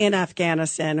in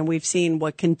Afghanistan, and we've seen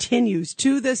what continues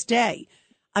to this day.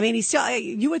 I mean,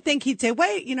 you would think he'd say,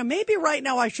 wait, maybe right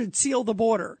now I should seal the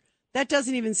border. That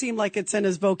doesn't even seem like it's in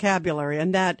his vocabulary,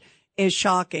 and that is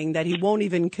shocking that he won't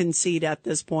even concede at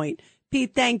this point.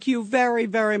 Pete, thank you very,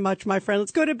 very much, my friend.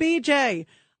 Let's go to BJ,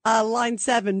 line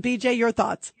 7. BJ, your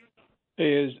thoughts.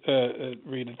 Hey,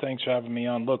 Rita, thanks for having me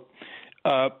on. Look,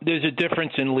 there's a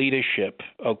difference in leadership,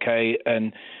 okay?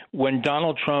 And when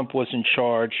Donald Trump was in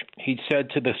charge, he said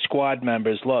to the squad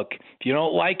members, look, if you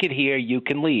don't like it here, you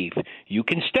can leave. You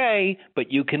can stay,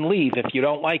 but you can leave if you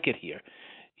don't like it here.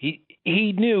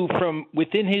 He knew from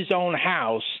within his own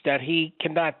house that he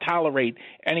cannot tolerate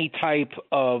any type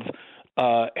of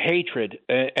hatred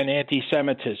and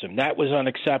anti-Semitism. That was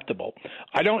unacceptable.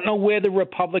 I don't know where the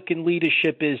Republican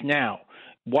leadership is now.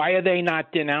 Why are they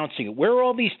not denouncing it? Where are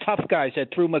all these tough guys that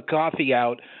threw McCarthy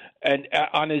out and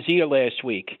on his ear last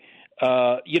week?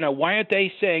 Why aren't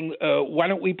they saying, why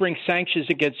don't we bring sanctions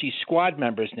against these squad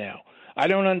members now? I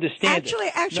don't understand.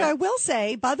 Actually, I will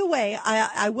say, by the way,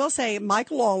 I will say Mike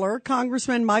Lawler,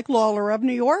 Congressman Mike Lawler of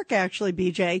New York, actually,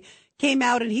 BJ, came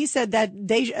out and he said that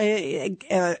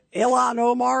Ilhan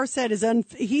Omar said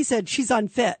he said she's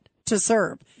unfit to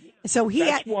serve. So he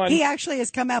actually has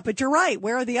come out. But you're right.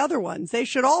 Where are the other ones? They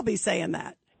should all be saying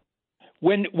that.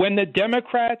 When the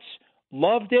Democrats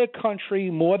love their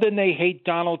country more than they hate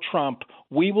Donald Trump,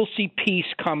 we will see peace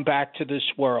come back to this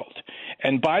world.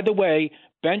 And by the way,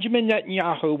 Benjamin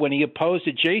Netanyahu, when he opposed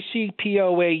the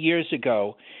JCPOA years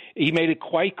ago, he made it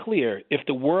quite clear, if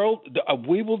the world,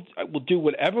 we will do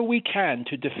whatever we can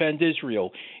to defend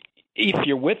Israel. If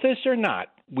you're with us or not,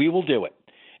 we will do it.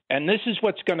 And this is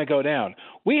what's going to go down.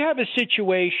 We have a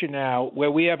situation now where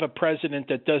we have a president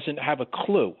that doesn't have a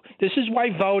clue. This is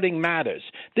why voting matters.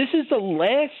 This is the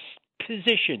last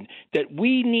position that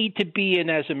we need to be in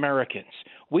as Americans.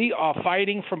 We are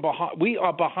fighting from behind. We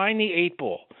are behind the 8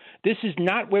 ball. This is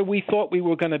not where we thought we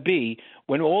were going to be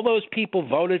when all those people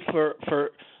voted for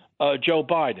Joe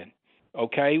Biden.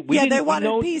 Okay? They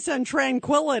wanted peace and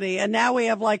tranquility, and now we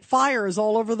have like fires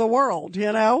all over the world,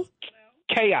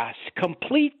 Chaos,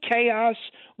 complete chaos.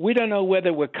 We don't know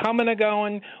whether we're coming or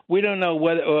going. We don't know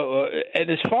whether.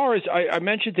 And as far as I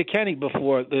mentioned to Kenny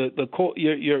before,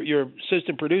 your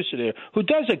assistant producer there, who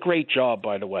does a great job,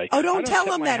 by the way. Oh, don't tell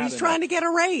him that. He's trying to get a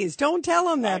raise. Don't tell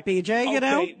him that, BJ.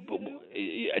 Okay.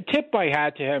 Tip my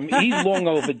hat to him. He's long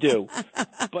overdue.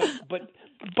 But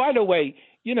by the way,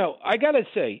 I got to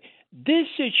say, this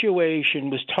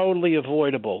situation was totally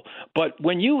avoidable. But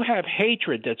when you have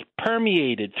hatred that's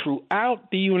permeated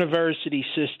throughout the university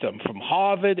system, from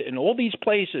Harvard and all these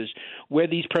places where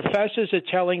these professors are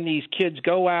telling these kids,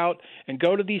 go out and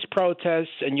go to these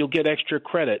protests and you'll get extra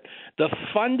credit, the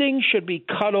funding should be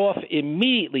cut off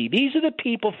immediately. These are the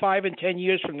people 5 and 10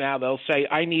 years from now, they'll say,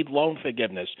 I need loan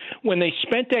forgiveness. When they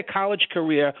spent their college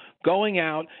career going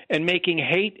out and making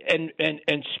hate and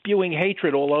spewing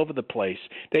hatred all over the place.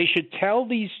 They should tell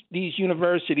these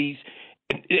universities,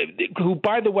 who,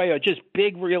 by the way, are just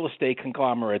big real estate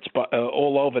conglomerates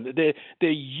all over. They're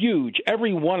huge,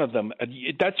 every one of them.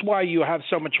 That's why you have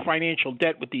so much financial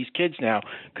debt with these kids now,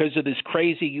 because of this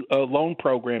crazy loan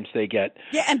programs they get.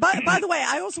 Yeah, and by the way,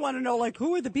 I also want to know,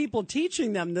 who are the people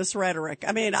teaching them this rhetoric?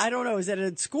 I mean, I don't know. Is it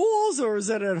at schools or is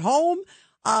it at home?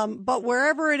 But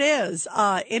wherever it is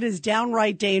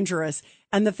downright dangerous.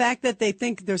 And the fact that they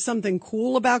think there's something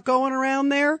cool about going around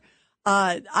there,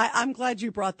 I'm glad you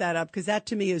brought that up, because that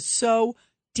to me is so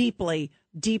deeply,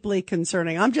 deeply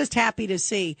concerning. I'm just happy to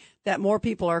see that more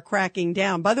people are cracking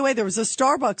down. By the way, there was a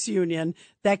Starbucks union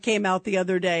that came out the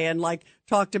other day and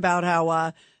talked about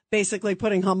how basically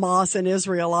putting Hamas and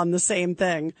Israel on the same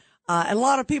thing. And a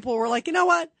lot of people were like, you know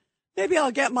what? Maybe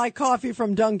I'll get my coffee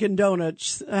from Dunkin'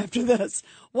 Donuts after this.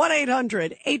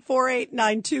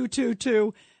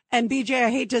 1-800-848-9222. And BJ, I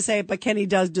hate to say it, but Kenny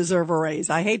does deserve a raise.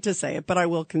 I hate to say it, but I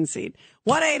will concede.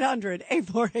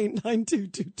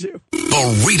 1-800-848-9222.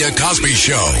 The Rita Cosby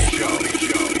Show.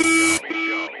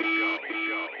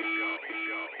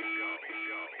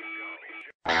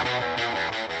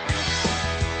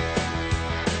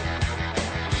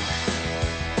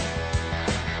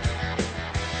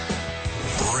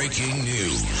 Breaking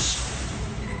news.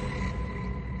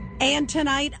 And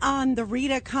tonight on the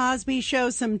Rita Cosby Show,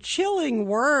 some chilling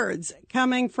words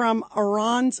coming from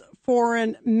Iran's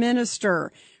foreign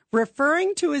minister,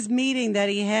 referring to his meeting that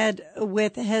he had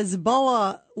with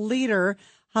Hezbollah leader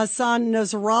Hassan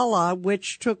Nasrallah,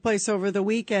 which took place over the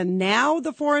weekend. Now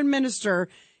the foreign minister,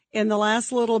 in the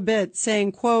last little bit,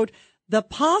 saying, quote, the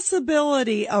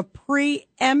possibility of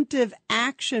preemptive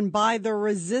action by the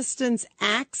resistance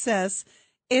axis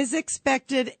is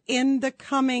expected in the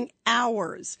coming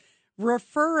hours,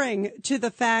 referring to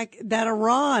the fact that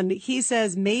Iran, he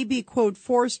says, may be, quote,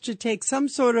 forced to take some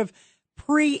sort of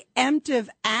preemptive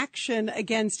action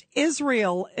against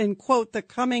Israel in, quote, the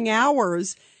coming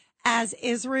hours as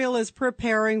Israel is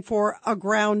preparing for a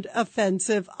ground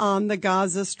offensive on the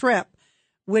Gaza Strip,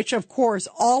 which, of course,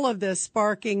 all of this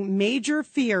sparking major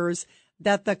fears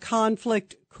that the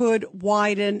conflict could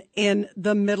widen in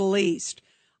the Middle East.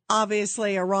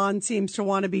 Obviously, Iran seems to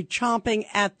want to be chomping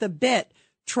at the bit,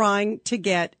 trying to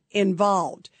get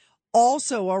involved.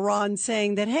 Also, Iran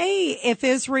saying that, hey, if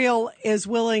Israel is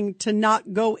willing to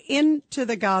not go into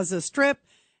the Gaza Strip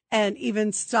and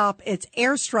even stop its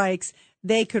airstrikes,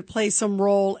 they could play some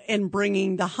role in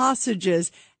bringing the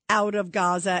hostages out of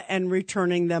Gaza and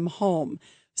returning them home.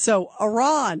 So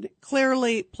Iran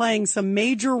clearly playing some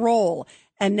major role.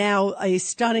 And now a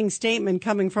stunning statement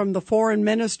coming from the foreign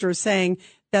minister saying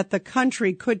that the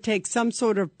country could take some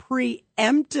sort of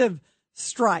preemptive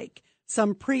strike,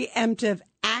 some preemptive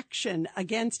action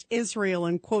against Israel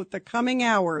in, quote, the coming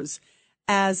hours,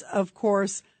 as, of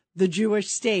course, the Jewish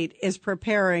state is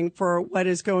preparing for what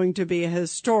is going to be a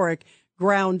historic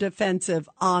ground offensive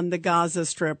on the Gaza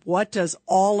Strip. What does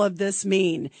all of this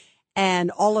mean?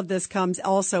 And all of this comes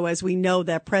also as we know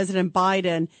that President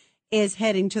Biden is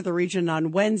heading to the region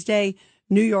on Wednesday.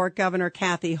 New York Governor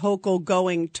Kathy Hochul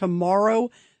going tomorrow.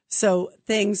 So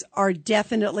things are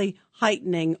definitely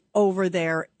heightening over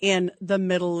there in the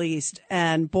Middle East.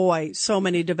 And boy, so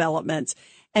many developments.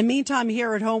 And meantime,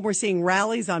 here at home, we're seeing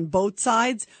rallies on both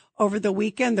sides over the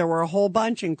weekend. There were a whole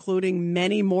bunch, including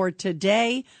many more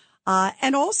today.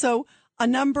 And also a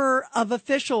number of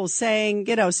officials saying,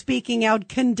 speaking out,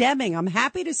 condemning. I'm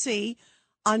happy to see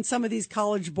on some of these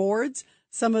college boards,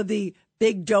 some of the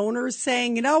big donors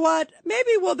saying, you know what,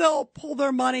 maybe they'll pull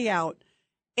their money out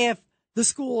if the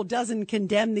school doesn't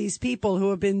condemn these people who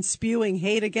have been spewing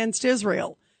hate against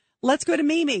Israel. Let's go to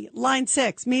Mimi, line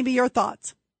 6. Mimi, your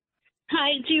thoughts.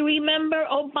 Hi, do you remember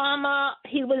Obama?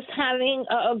 He was having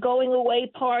a going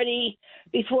away party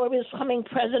before he was becoming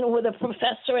president with a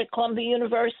professor at Columbia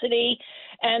University,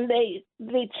 and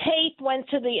the tape went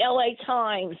to the LA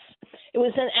Times. It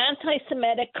was an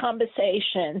anti-Semitic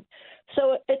conversation.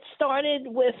 So it started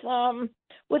with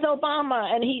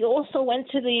Obama, and he also went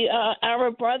to the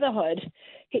Arab Brotherhood,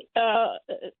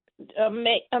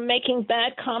 making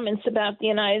bad comments about the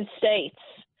United States.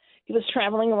 He was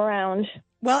traveling around.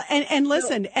 Well, and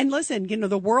listen,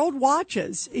 the world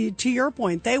watches, to your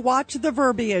point, they watch the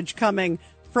verbiage coming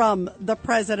from the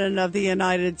president of the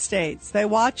United States. They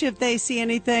watch if they see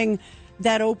anything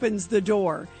that opens the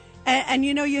door. And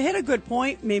you hit a good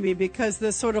point, maybe, because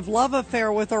this sort of love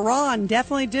affair with Iran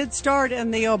definitely did start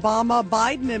in the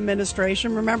Obama-Biden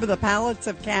administration. Remember the pallets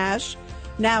of cash?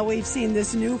 Now we've seen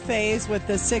this new phase with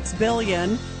the $6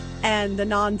 billion and the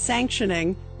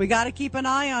non-sanctioning. We got to keep an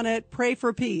eye on it. Pray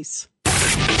for peace.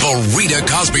 The Rita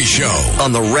Cosby Show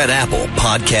on the Red Apple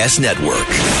Podcast Network.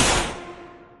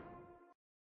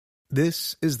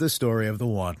 This is the story of the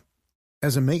one.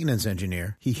 As a maintenance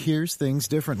engineer, he hears things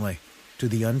differently. To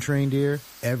the untrained ear,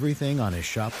 everything on his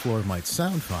shop floor might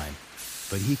sound fine,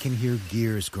 but he can hear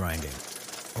gears grinding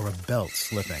or a belt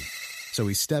slipping. So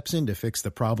he steps in to fix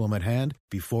the problem at hand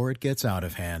before it gets out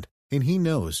of hand. And he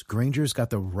knows Grainger's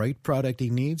got the right product he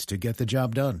needs to get the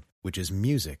job done, which is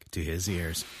music to his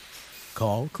ears.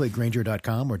 Call, click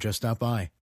Grainger.com, or just stop by.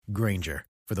 Grainger,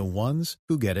 for the ones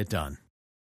who get it done.